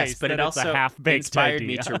my case. Yes, but that it it's also a half-baked inspired idea.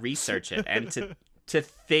 me to research it and to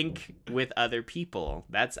think with other people.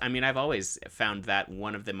 I've always found that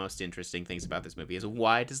one of the most interesting things about this movie is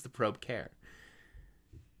why does the probe care?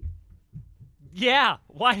 Yeah,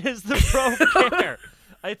 why does the probe care?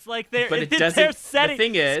 It's like they're setting. The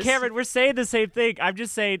thing is, Cameron, we're saying the same thing. I'm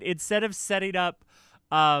just saying instead of setting up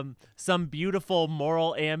some beautiful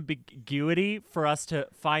moral ambiguity for us to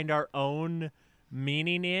find our own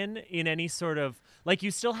meaning in any sort of, like,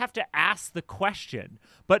 you still have to ask the question,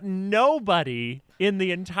 but nobody in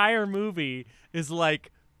the entire movie is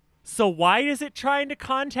like, so why is it trying to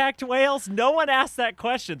contact whales? No one asked that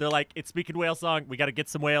question. They're like, it's speaking whale song. We got to get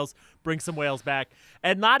some whales, bring some whales back.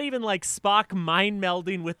 And not even like Spock mind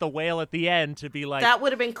melding with the whale at the end to be like, That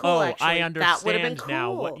would have been cool, oh, actually. I That would have been understand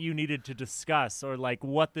now cool. what you needed to discuss, or like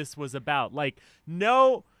what this was about. Like,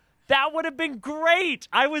 no, that would have been great.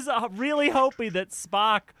 I was really hoping that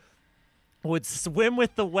Spock would swim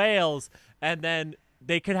with the whales and then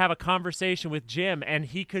they could have a conversation with Jim and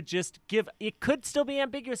he could just give, it could still be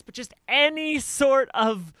ambiguous, but just any sort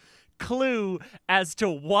of clue as to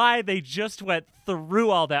why they just went through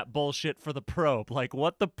all that bullshit for the probe, like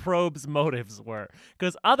what the probe's motives were.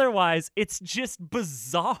 Because otherwise, it's just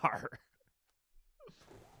bizarre.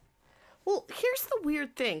 Well, here's the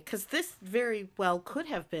weird thing, because this very well could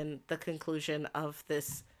have been the conclusion of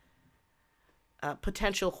this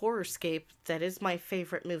potential horrorscape that is my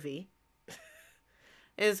favorite movie.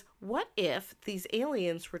 Is what if these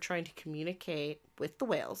aliens were trying to communicate with the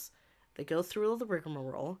whales? They go through all the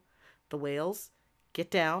rigmarole. The whales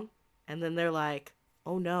get down, and then they're like,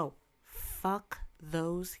 oh no, fuck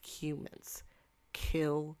those humans.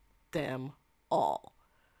 Kill them all.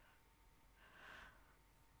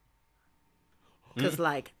 Because,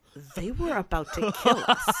 like, they were about to kill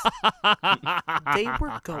us. They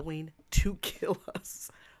were going to kill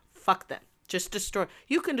us. Fuck them. Just destroy.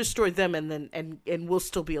 You can destroy them and then and we'll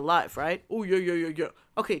still be alive, right? Oh yeah.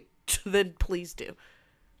 Okay, then please do.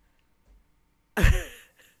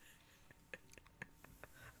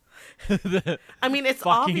 I mean, it's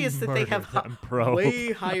obvious that they have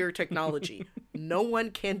way higher technology. No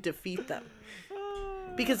one can defeat them.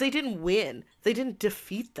 Because they didn't win. They didn't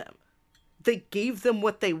defeat them. They gave them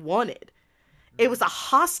what they wanted. It was a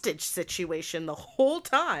hostage situation the whole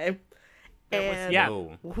time. And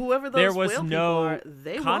whoever those whale people are,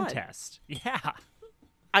 they contest. won. Yeah.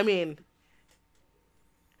 I mean,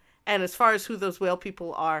 and as far as who those whale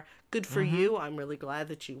people are, good for you. I'm really glad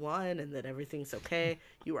that you won and that everything's okay.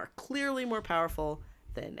 You are clearly more powerful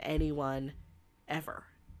than anyone ever,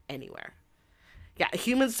 anywhere. Yeah,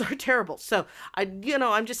 humans are terrible. So,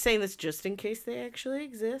 I'm just saying this just in case they actually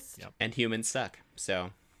exist. Yep. And humans suck, so.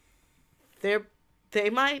 They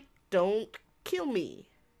might, don't kill me.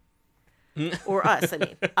 Or us,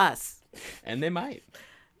 us. And they might.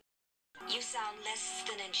 You sound less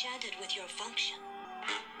than enchanted with your function.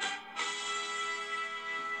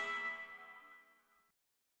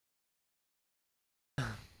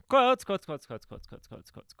 Quotes.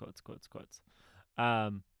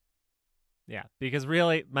 Yeah, because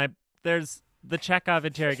really, there's the Chekhov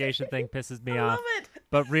interrogation thing pisses me off. Love it.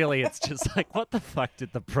 But really, it's just like, what the fuck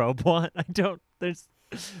did the probe want?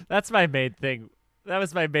 That's my main thing. That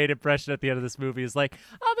was my main impression at the end of this movie, is like,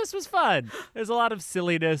 oh, this was fun. There's a lot of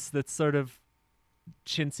silliness that's sort of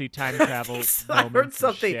chintzy time travel. I heard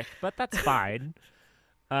something. Shit, but that's fine.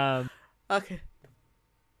 Okay.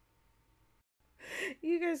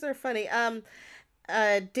 You guys are funny.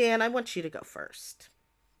 Dan, I want you to go first.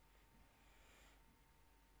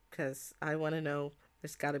 Because I want to know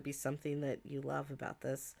There's got to be something that you love about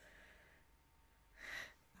this.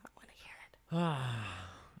 I want to hear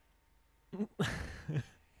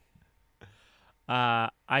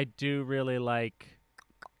it. I do really like...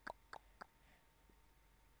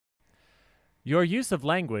 Your use of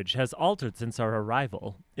language has altered since our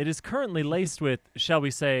arrival. It is currently laced with, shall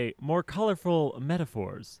we say, more colorful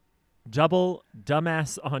metaphors. Double,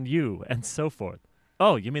 dumbass on you, and so forth.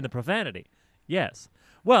 Oh, you mean the profanity? Yes.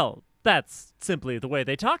 Well, that's simply the way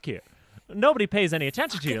they talk here. Nobody pays any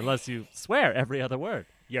attention to you unless you swear every other word.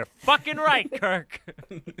 You're fucking right, Kirk.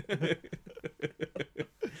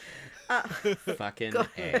 Fucking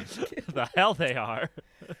A. The hell they are.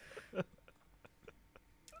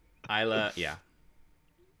 Yeah.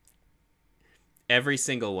 Every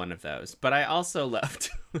single one of those. But I also loved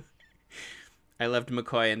I loved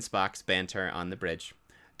McCoy and Spock's banter on the bridge.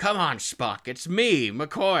 Come on, Spock, it's me,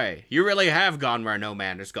 McCoy. You really have gone where no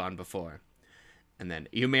man has gone before. And then,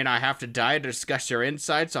 you mean I have to die to discuss your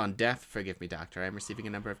insights on death? Forgive me, Doctor. I am receiving a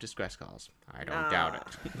number of distress calls. I don't doubt it.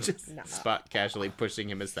 Just Spock casually pushing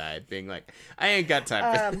him aside, being like, I ain't got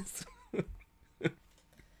time for this.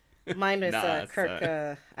 Mine is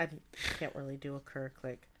Kirk. I can't really do a Kirk.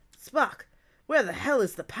 Like, Spock, where the hell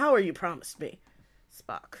is the power you promised me?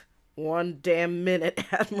 Spock, 1 damn minute,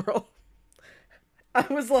 Admiral. I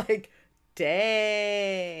was like,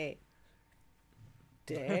 dang.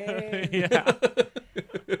 Yeah.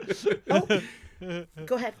 Oh,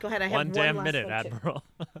 go ahead. I have one damn last minute, one, too. Admiral.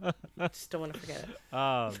 I just don't want to forget it.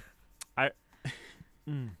 Oh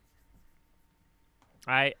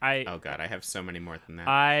god, I have so many more than that.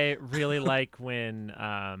 I really like when,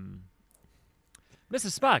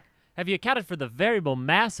 Mrs. Spock, have you accounted for the variable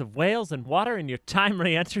mass of whales and water in your time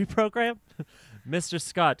re-entry program? Mr.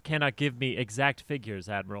 Scott cannot give me exact figures,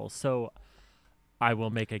 Admiral, so I will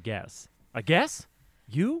make a guess. A guess?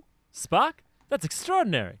 You? Spock? That's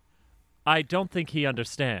extraordinary. I don't think he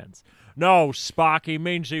understands. No, Spock, he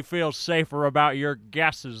means he feels safer about your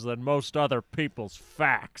guesses than most other people's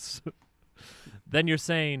facts. Then you're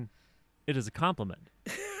saying it is a compliment.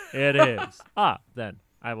 It is. Then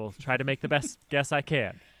I will try to make the best guess I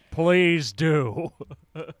can. Please do.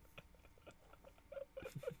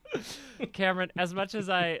 Cameron, as much as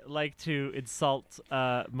I like to insult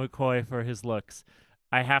McCoy for his looks,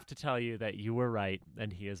 I have to tell you that you were right,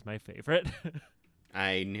 and he is my favorite.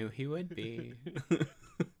 I knew he would be.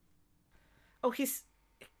 Oh, he's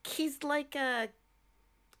like a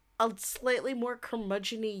slightly more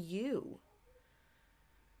curmudgeon-y you.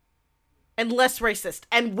 And less racist.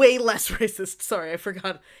 And way less racist. Sorry, I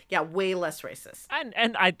forgot. Yeah, way less racist.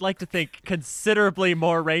 And I'd like to think considerably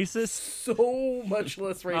more racist. So much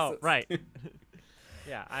less racist. Oh, right.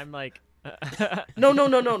 Yeah, I'm like... No.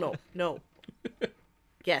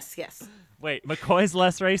 Yes. Wait, McCoy's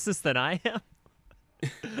less racist than I am?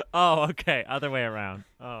 Oh, okay. Other way around.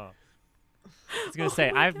 Oh. I was going to say,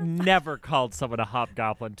 I've never called someone a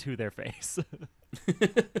hobgoblin to their face.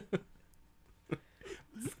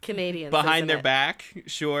 Canadians. Behind their back,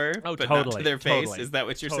 sure. Oh, but totally. not to their face. Totally. Is that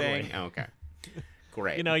what you're Totally. saying? Oh, okay.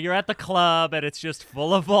 Great. You know, you're at the club and it's just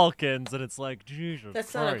full of Vulcans, and it's like, Jesus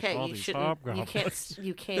That's Christ, not okay. all You these shouldn't. hobgoblins.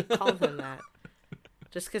 You can't call them that.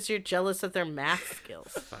 Just because you're jealous of their math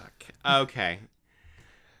skills. Fuck. Okay.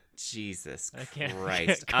 Jesus can't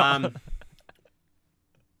Christ. call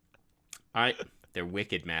They're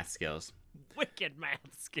wicked math skills. Wicked math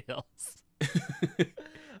skills.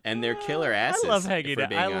 And they're killer asses. I love hanging if we're out.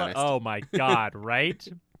 being honest. Oh my God, right?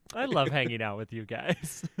 I love hanging out with you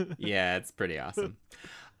guys. Yeah, it's pretty awesome.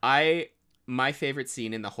 My favorite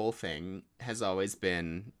scene in the whole thing has always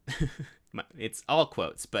been, it's all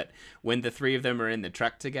quotes, but when the three of them are in the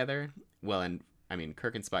truck together, well, and I mean,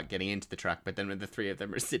 Kirk and Spock getting into the truck, but then when the three of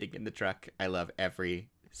them are sitting in the truck, I love every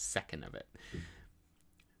second of it.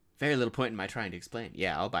 Very little point in my trying to explain.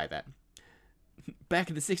 Yeah, I'll buy that. Back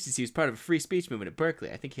in the 60s, he was part of a free speech movement at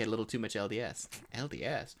Berkeley. I think he had a little too much LDS.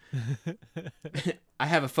 LDS? I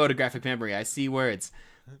have a photographic memory. I see words.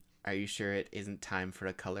 Are you sure it isn't time for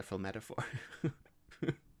a colorful metaphor?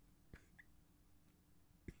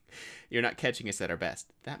 You're not catching us at our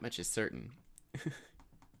best. That much is certain.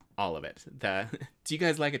 All of it. Do you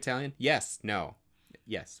guys like Italian? Yes. No.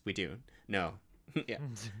 Yes, we do. No. Yeah.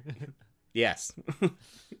 Yes.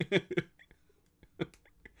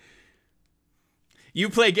 You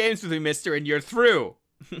play games with me, mister, and you're through.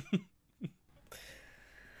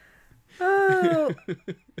 Oh.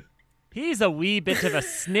 He's a wee bit of a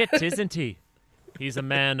snit, isn't he? He's a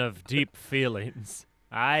man of deep feelings.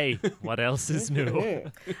 Aye, what else is new?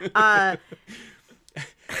 Are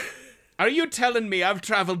you telling me I've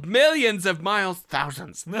traveled millions of miles,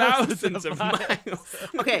 thousands of miles?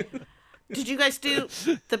 Okay. Did you guys do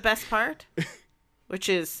the best part? Which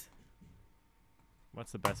is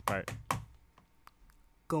What's the best part?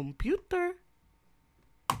 computer.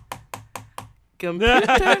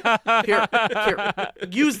 Computer. Here.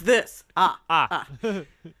 Use this.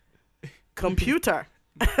 Computer.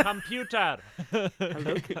 Computer.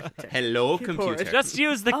 Hello, computer. Just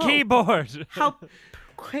use the keyboard. How The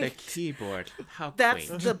quick. keyboard. How That's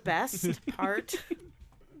quaint. the best part.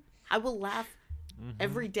 I will laugh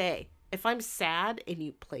every day. If I'm sad and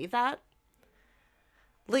you play that,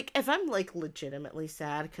 like, if I'm, like, legitimately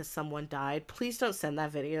sad because someone died, please don't send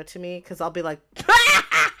that video to me, because I'll be like,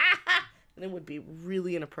 and it would be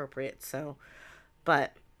really inappropriate, so,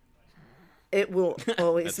 but it will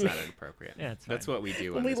always That's not inappropriate. Yeah, it's That's fine. what we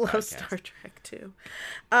do on And we this love podcast. Star Trek, too.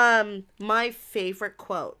 My favorite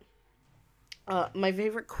quote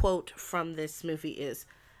from this movie is,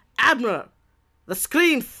 Admiral, the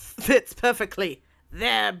screen fits perfectly.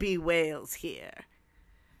 There be whales here.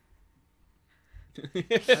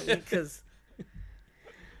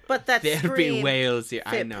 But that There screen be whales here.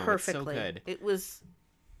 I fit know, perfectly. it's so good. It was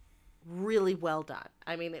really well done.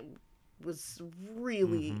 I mean, it was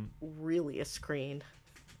really, really a screen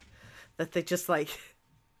that they just, like,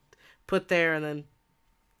 put there and then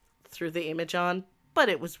threw the image on. But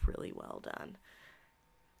it was really well done.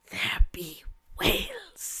 There be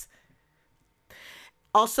whales.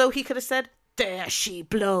 Also, he could have said, there she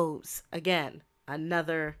blows. Again,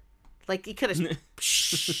 another, like, he could have, and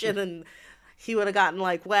then he would have gotten,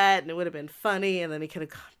 like, wet, and it would have been funny, and then he could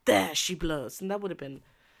have gone, there she blows. And that would have been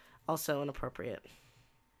also inappropriate.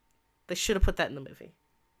 They should have put that in the movie.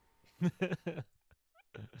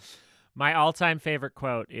 My all-time favorite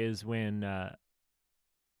quote is when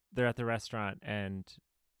they're at the restaurant and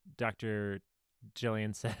Dr.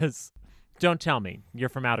 Jillian says, "Don't tell me, you're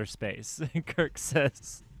from outer space." And Kirk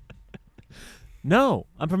says, "No,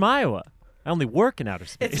 I'm from Iowa. I only work in outer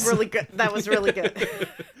space." It's really good. That was really good.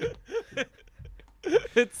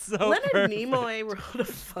 It's so Leonard perfect. Nimoy wrote a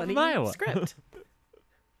funny Iowa. script.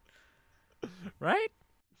 Right?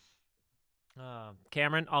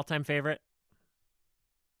 Cameron, all-time favorite?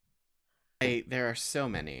 There are so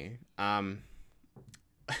many.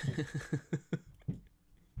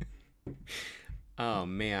 Oh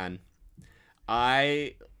man,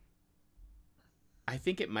 I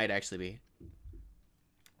think it might actually be.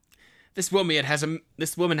 This woman has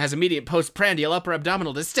immediate postprandial upper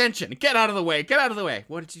abdominal distension. Get out of the way! Get out of the way!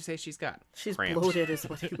 What did you say she's got? She's Cramps. bloated, is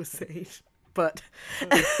what he was saying. But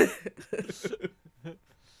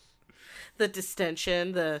the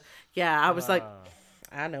distension, I was like,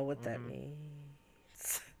 I know what that means.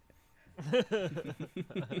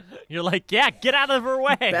 You're like, yeah, get out of her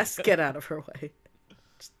way. Best get out of her way.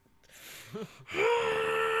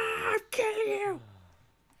 I'll kill you.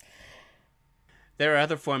 There are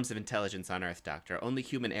other forms of intelligence on Earth, Doctor. Only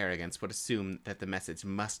human arrogance would assume that the message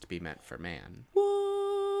must be meant for man.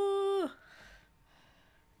 Whoa.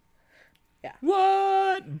 Yeah.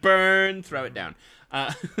 What? Burn! Throw it down.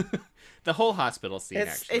 The whole hospital scene,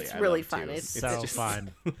 actually. It's I really love, fun. too. It's So just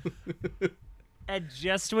fun. And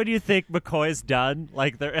just when you think McCoy's done,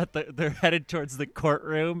 like they're headed towards the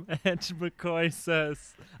courtroom, and McCoy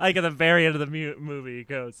says, like at the very end of the movie, he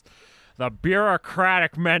goes, "The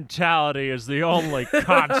bureaucratic mentality is the only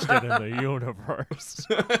constant in the universe."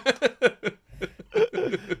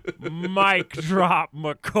 Mic drop,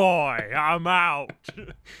 McCoy. I'm out.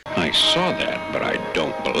 I saw that, but I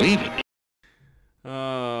don't believe it.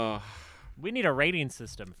 Oh, We need a rating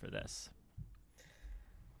system for this.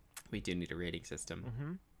 we do need a rating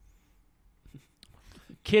system.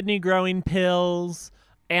 Kidney growing pills,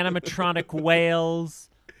 animatronic whales,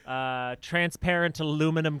 transparent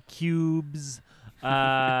aluminum cubes,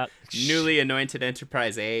 Newly anointed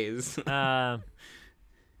Enterprise A's.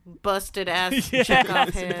 Busted ass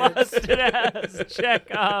Chekhov heads. busted ass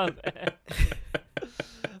Chekhov.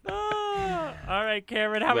 All right,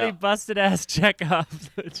 Cameron, how many Well- busted ass Chekhovs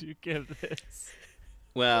would you give this?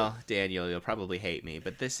 Well, Daniel, you'll probably hate me,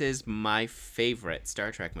 but this is my favorite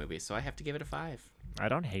Star Trek movie, so I have to give it a 5. I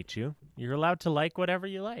don't hate you. You're allowed to like whatever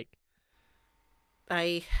you like.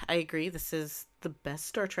 I agree. This is the best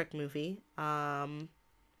Star Trek movie. And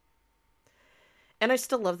I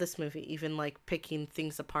still love this movie, even like picking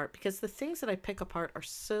things apart, because the things that I pick apart are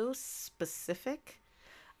so specific.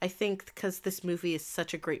 I think because this movie is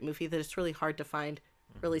such a great movie that it's really hard to find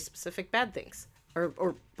really specific bad things,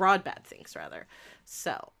 or broad bad things rather.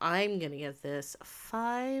 So I'm gonna give this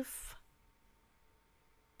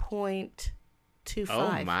 5.25.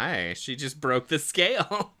 Oh my, she just broke the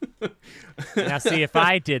scale. Now, see, if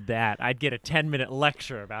I did that, I'd get a 10-minute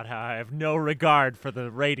lecture about how I have no regard for the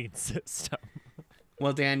rating system.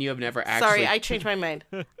 Well, Dan, you have never actually. Sorry, I changed my mind.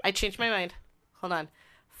 Hold on.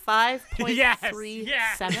 5.37.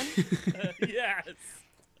 Yes.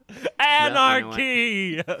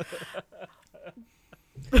 Anarchy.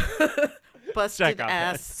 Busted Check-off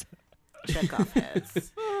ass. Check-off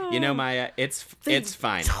heads. You know, Maya, it's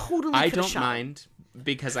fine. Totally I could've don't shot. mind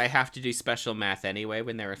because I have to do special math anyway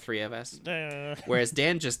when there are 3 of us. Whereas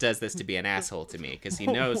Dan just does this to be an asshole to me because he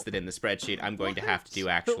knows that in the spreadsheet I'm going to have to do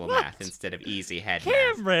actual math instead of easy head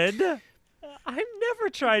math. Cameron, I'm never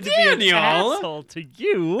trying to be an Daniel! asshole to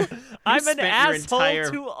you. I'm an spent your asshole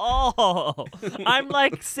entire- to all. I'm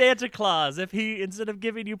like Santa Claus if he, instead of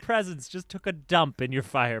giving you presents, just took a dump in your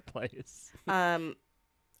fireplace.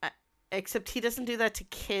 Except he doesn't do that to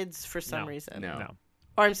kids for some No. reason. No.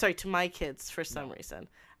 Or I'm sorry, to my kids for some reason.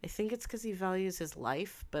 I think it's because he values his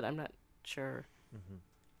life, but I'm not sure. I'm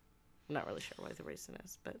not really sure why the reason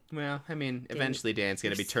is, but Well, I mean, eventually Dan's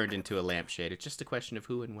going to be turned into a lampshade. It's just a question of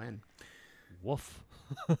who and when. Woof.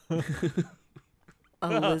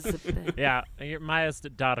 Elizabeth. Yeah, Maya's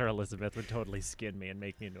daughter Elizabeth would totally skin me and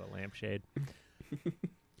make me into a lampshade.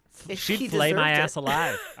 If She'd he flay my deserved ass it.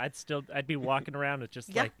 alive. I'd be walking around with just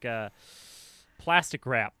Yeah. like plastic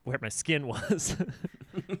wrap where my skin was.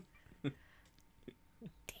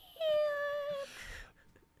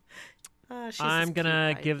 She's I'm just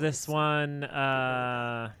gonna cute, give I this guess. one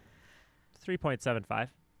 3.75.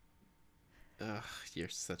 Ugh, you're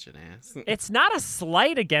such an ass. It's not a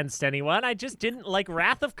slight against anyone. I just didn't like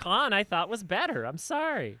Wrath of Khan. I thought was better. I'm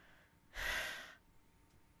sorry.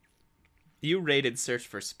 You rated Search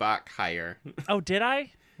for Spock higher. Oh, did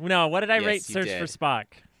I? No. What did I Yes, rate you Search did. for Spock?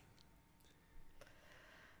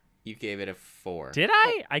 You gave it a 4. Did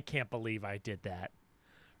I? I can't believe I did that.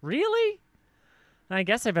 Really? I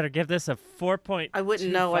guess I better give this a 4.25. I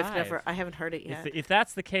wouldn't know. I haven't heard it yet. If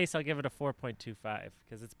that's the case, I'll give it a 4.25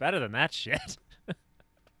 because it's better than that shit.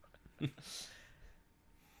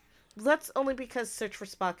 That's only because Search for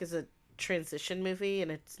Spock is a transition movie and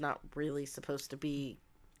it's not really supposed to be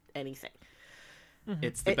anything.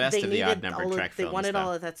 It's the best of the odd-numbered Trek They films, wanted though.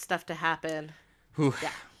 all of that stuff to happen. Whew.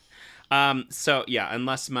 Yeah. So yeah,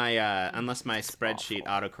 unless my spreadsheet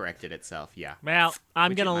auto-corrected itself, yeah. Well, I'm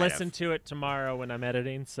Which it going to might listen have. to it tomorrow when I'm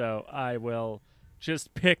editing, so I will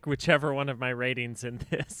just pick whichever one of my ratings in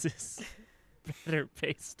this is better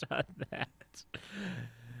based on that.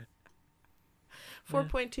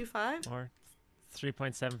 4.25? Or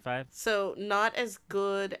 3.75. So not as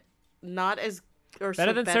good, or Better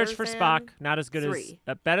so than Search for than Spock, not as good 3.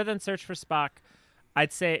 as... better than Search for Spock.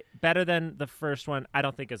 I'd say better than the first one. I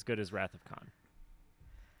don't think as good as Wrath of Khan.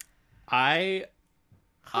 I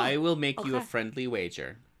will make you a Okay. friendly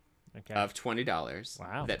wager Okay. of $20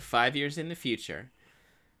 Wow. that 5 years in the future,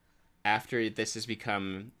 after this has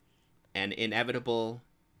become an inevitable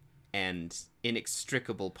and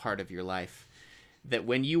inextricable part of your life, that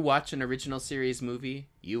when you watch an original series movie,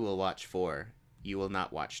 you will watch 4. You will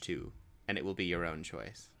not watch 2, and it will be your own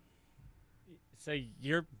choice. So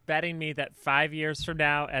you're betting me that 5 years from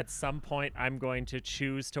now, at some point, I'm going to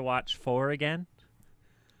choose to watch 4 again?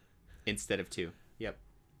 Instead of 2. Yep.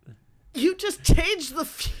 You just changed the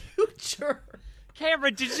future.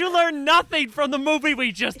 Cameron, did you learn nothing from the movie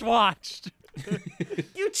we just watched?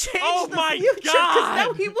 You changed Oh the my future because God!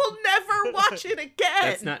 now he will never watch it again.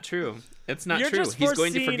 That's not true. It's not You're true. just He's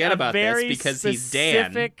going to foreseeing forget a about this very because he's Dan.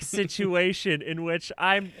 specific situation in which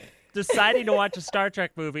I'm deciding to watch a Star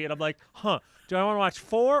Trek movie, and I'm like, do I want to watch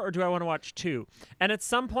 4 or do I want to watch 2? And at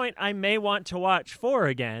some point, I may want to watch 4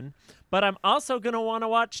 again, but I'm also going to want to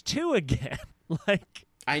watch 2 again. Like,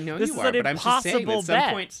 I know this you is are, an but I'm just saying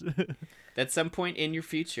impossible at some point in your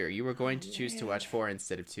future, you are going to choose to watch 4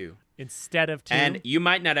 instead of 2. Instead of 2. And you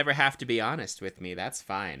might not ever have to be honest with me. That's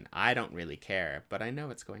fine. I don't really care, but I know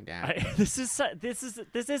it's going to happen. This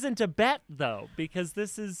isn't a bet though, because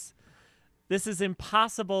this is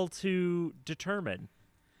impossible to determine.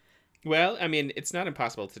 Well, I mean, it's not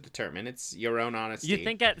impossible to determine. It's your own honesty. You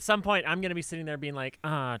think at some point I'm going to be sitting there being like,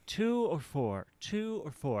 2 or 4, 2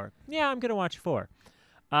 or 4. Yeah, I'm going to watch 4.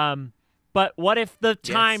 But what if the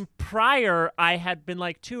time prior I had been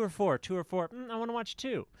like 2 or 4, 2 or 4? I want to watch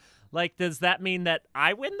 2. Like, does that mean that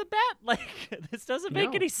I win the bet? Like, this doesn't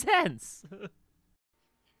make No. any sense.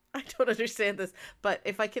 I don't understand this, but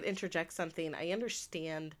if I could interject something, I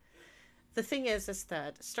understand. The thing is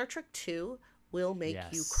that Star Trek 2 will make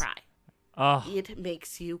you Yes. cry. Oh, It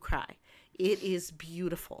makes you cry. It is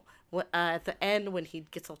beautiful. At the end, when he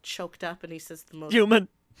gets all choked up and he says the most human.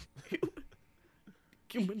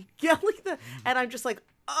 human, yeah, like that, and I'm just like,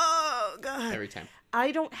 oh god. Every time.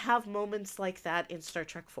 I don't have moments like that in Star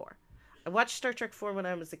Trek 4. I watched Star Trek 4 when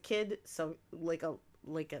I was a kid, so like a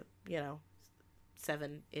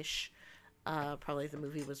 7-ish. Probably the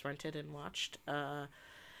movie was rented and watched. And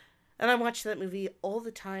I watch that movie all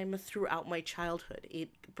the time throughout my childhood. It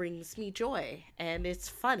brings me joy, and it's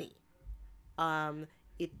funny.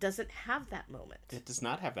 It doesn't have that moment. It does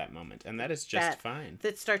not have that moment, and that is just fine.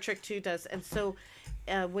 That Star Trek 2 does. And so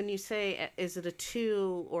when you say, is it a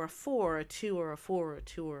 2 or a 4, a 2 or a 4, or a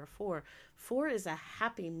 2 or a 4, 4 is a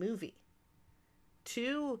happy movie.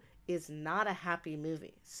 2 is not a happy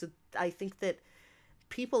movie. So I think that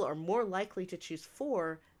people are more likely to choose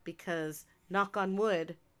 4 because, knock on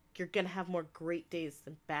wood, you're going to have more great days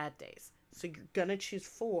than bad days. So you're going to choose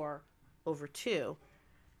 4 over 2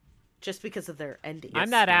 just because of their ending. I'm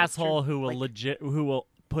that asshole who will who will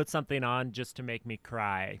put something on just to make me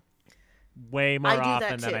cry way more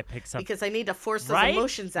often than I pick something. Because I need to force those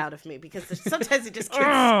emotions out of me, because sometimes it just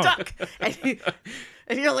gets stuck.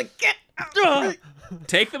 And you're like, get out.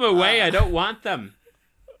 Take them away. I don't want them.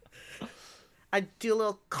 I do a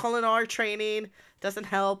little culinary training. Doesn't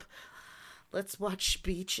help. Let's watch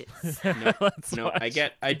beaches.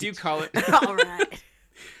 I do call it. All right.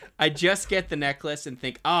 I just get the necklace and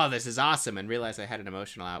think, oh, this is awesome, and realize I had an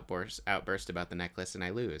emotional outburst about the necklace, and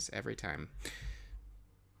I lose every time.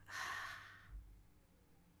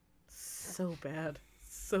 So bad.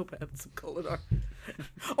 Some culinary.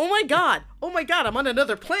 Oh my god, I'm on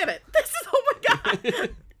another planet. This is, oh my god.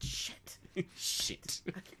 Shit.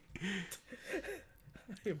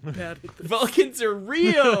 I am bad at this. Vulcans are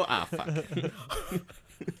real. Ah, fuck.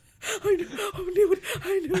 I knew it.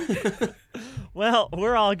 Well,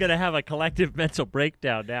 we're all going to have a collective mental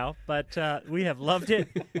breakdown now, but we have loved it,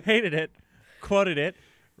 hated it, quoted it,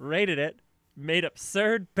 rated it, made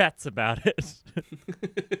absurd bets about it.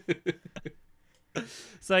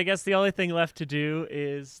 So I guess the only thing left to do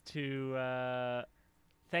is to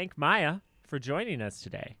thank Maia for joining us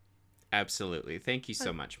today. Absolutely. Thank you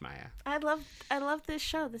so much, Maia. I love this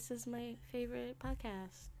show. This is my favorite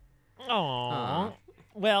podcast. Aww.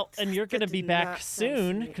 Well, and you're going to be back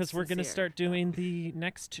soon because we're going to start doing the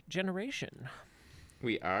next generation.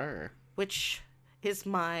 We are. Which is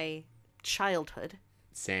my childhood.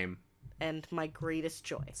 Same. And my greatest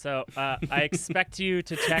joy. So I expect you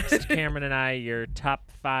to text Cameron and I your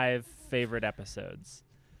top 5 favorite episodes.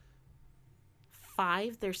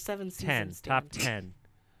 5? There's 7 seasons. 10. Top 10.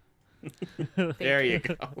 There you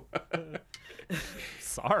go.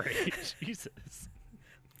 Sorry. Jesus.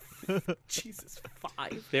 Jesus,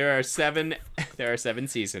 5. There are 7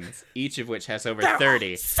 seasons, each of which has over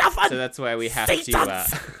 30. So that's why we have to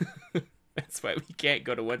that's why we can't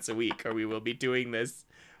go to once a week, or we will be doing this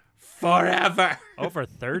forever. Over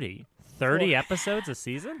 30? 30 episodes a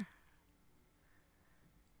season?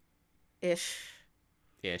 Ish.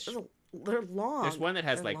 They're long. There's one that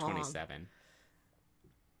has They're like long. 27.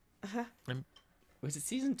 Uh-huh. Was it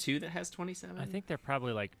season 2 that has 27? I think they're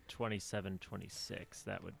probably like 27, 26.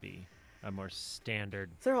 That would be a more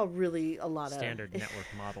standard. They're all really a lot standard of network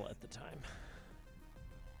model at the time.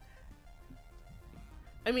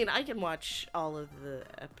 I mean, I can watch all of the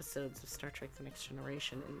episodes of Star Trek: The Next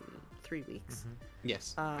Generation in 3 weeks. Mm-hmm.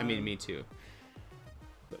 Yes, I mean, me too.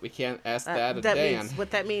 But we can't ask that of Dan. Means,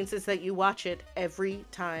 what that means is that you watch it every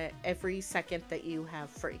second that you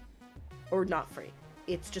have free, or not free.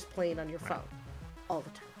 It's just playing on your phone all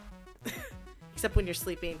the time, except when you're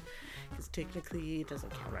sleeping, because technically it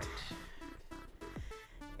doesn't count. Right.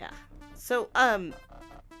 Yeah. So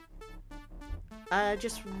I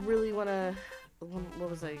just really want to. What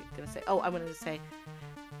was I gonna say? Oh, I wanted to say,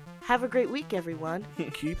 have a great week, everyone.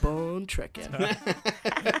 Keep on trekking.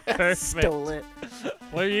 Perfect. Stole it.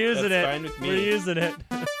 We're using That's it. fine with me. We're using it.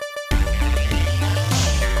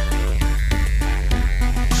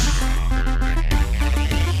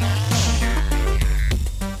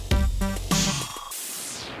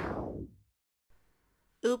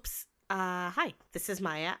 Oops. Hi, this is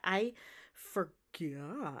Maia. I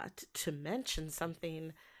forgot to mention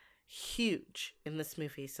something huge in this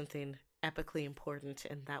movie, something epically important,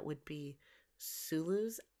 and that would be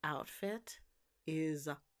Sulu's outfit is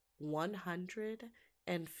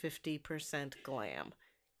 150% glam.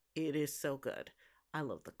 It is so good. I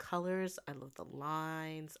love the colors. I love the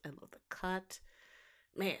lines. I love the cut.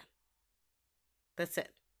 Man, that's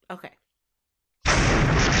it. Okay.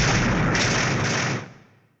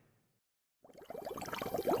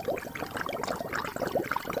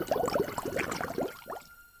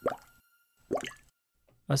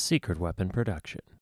 A Secret Weapon production.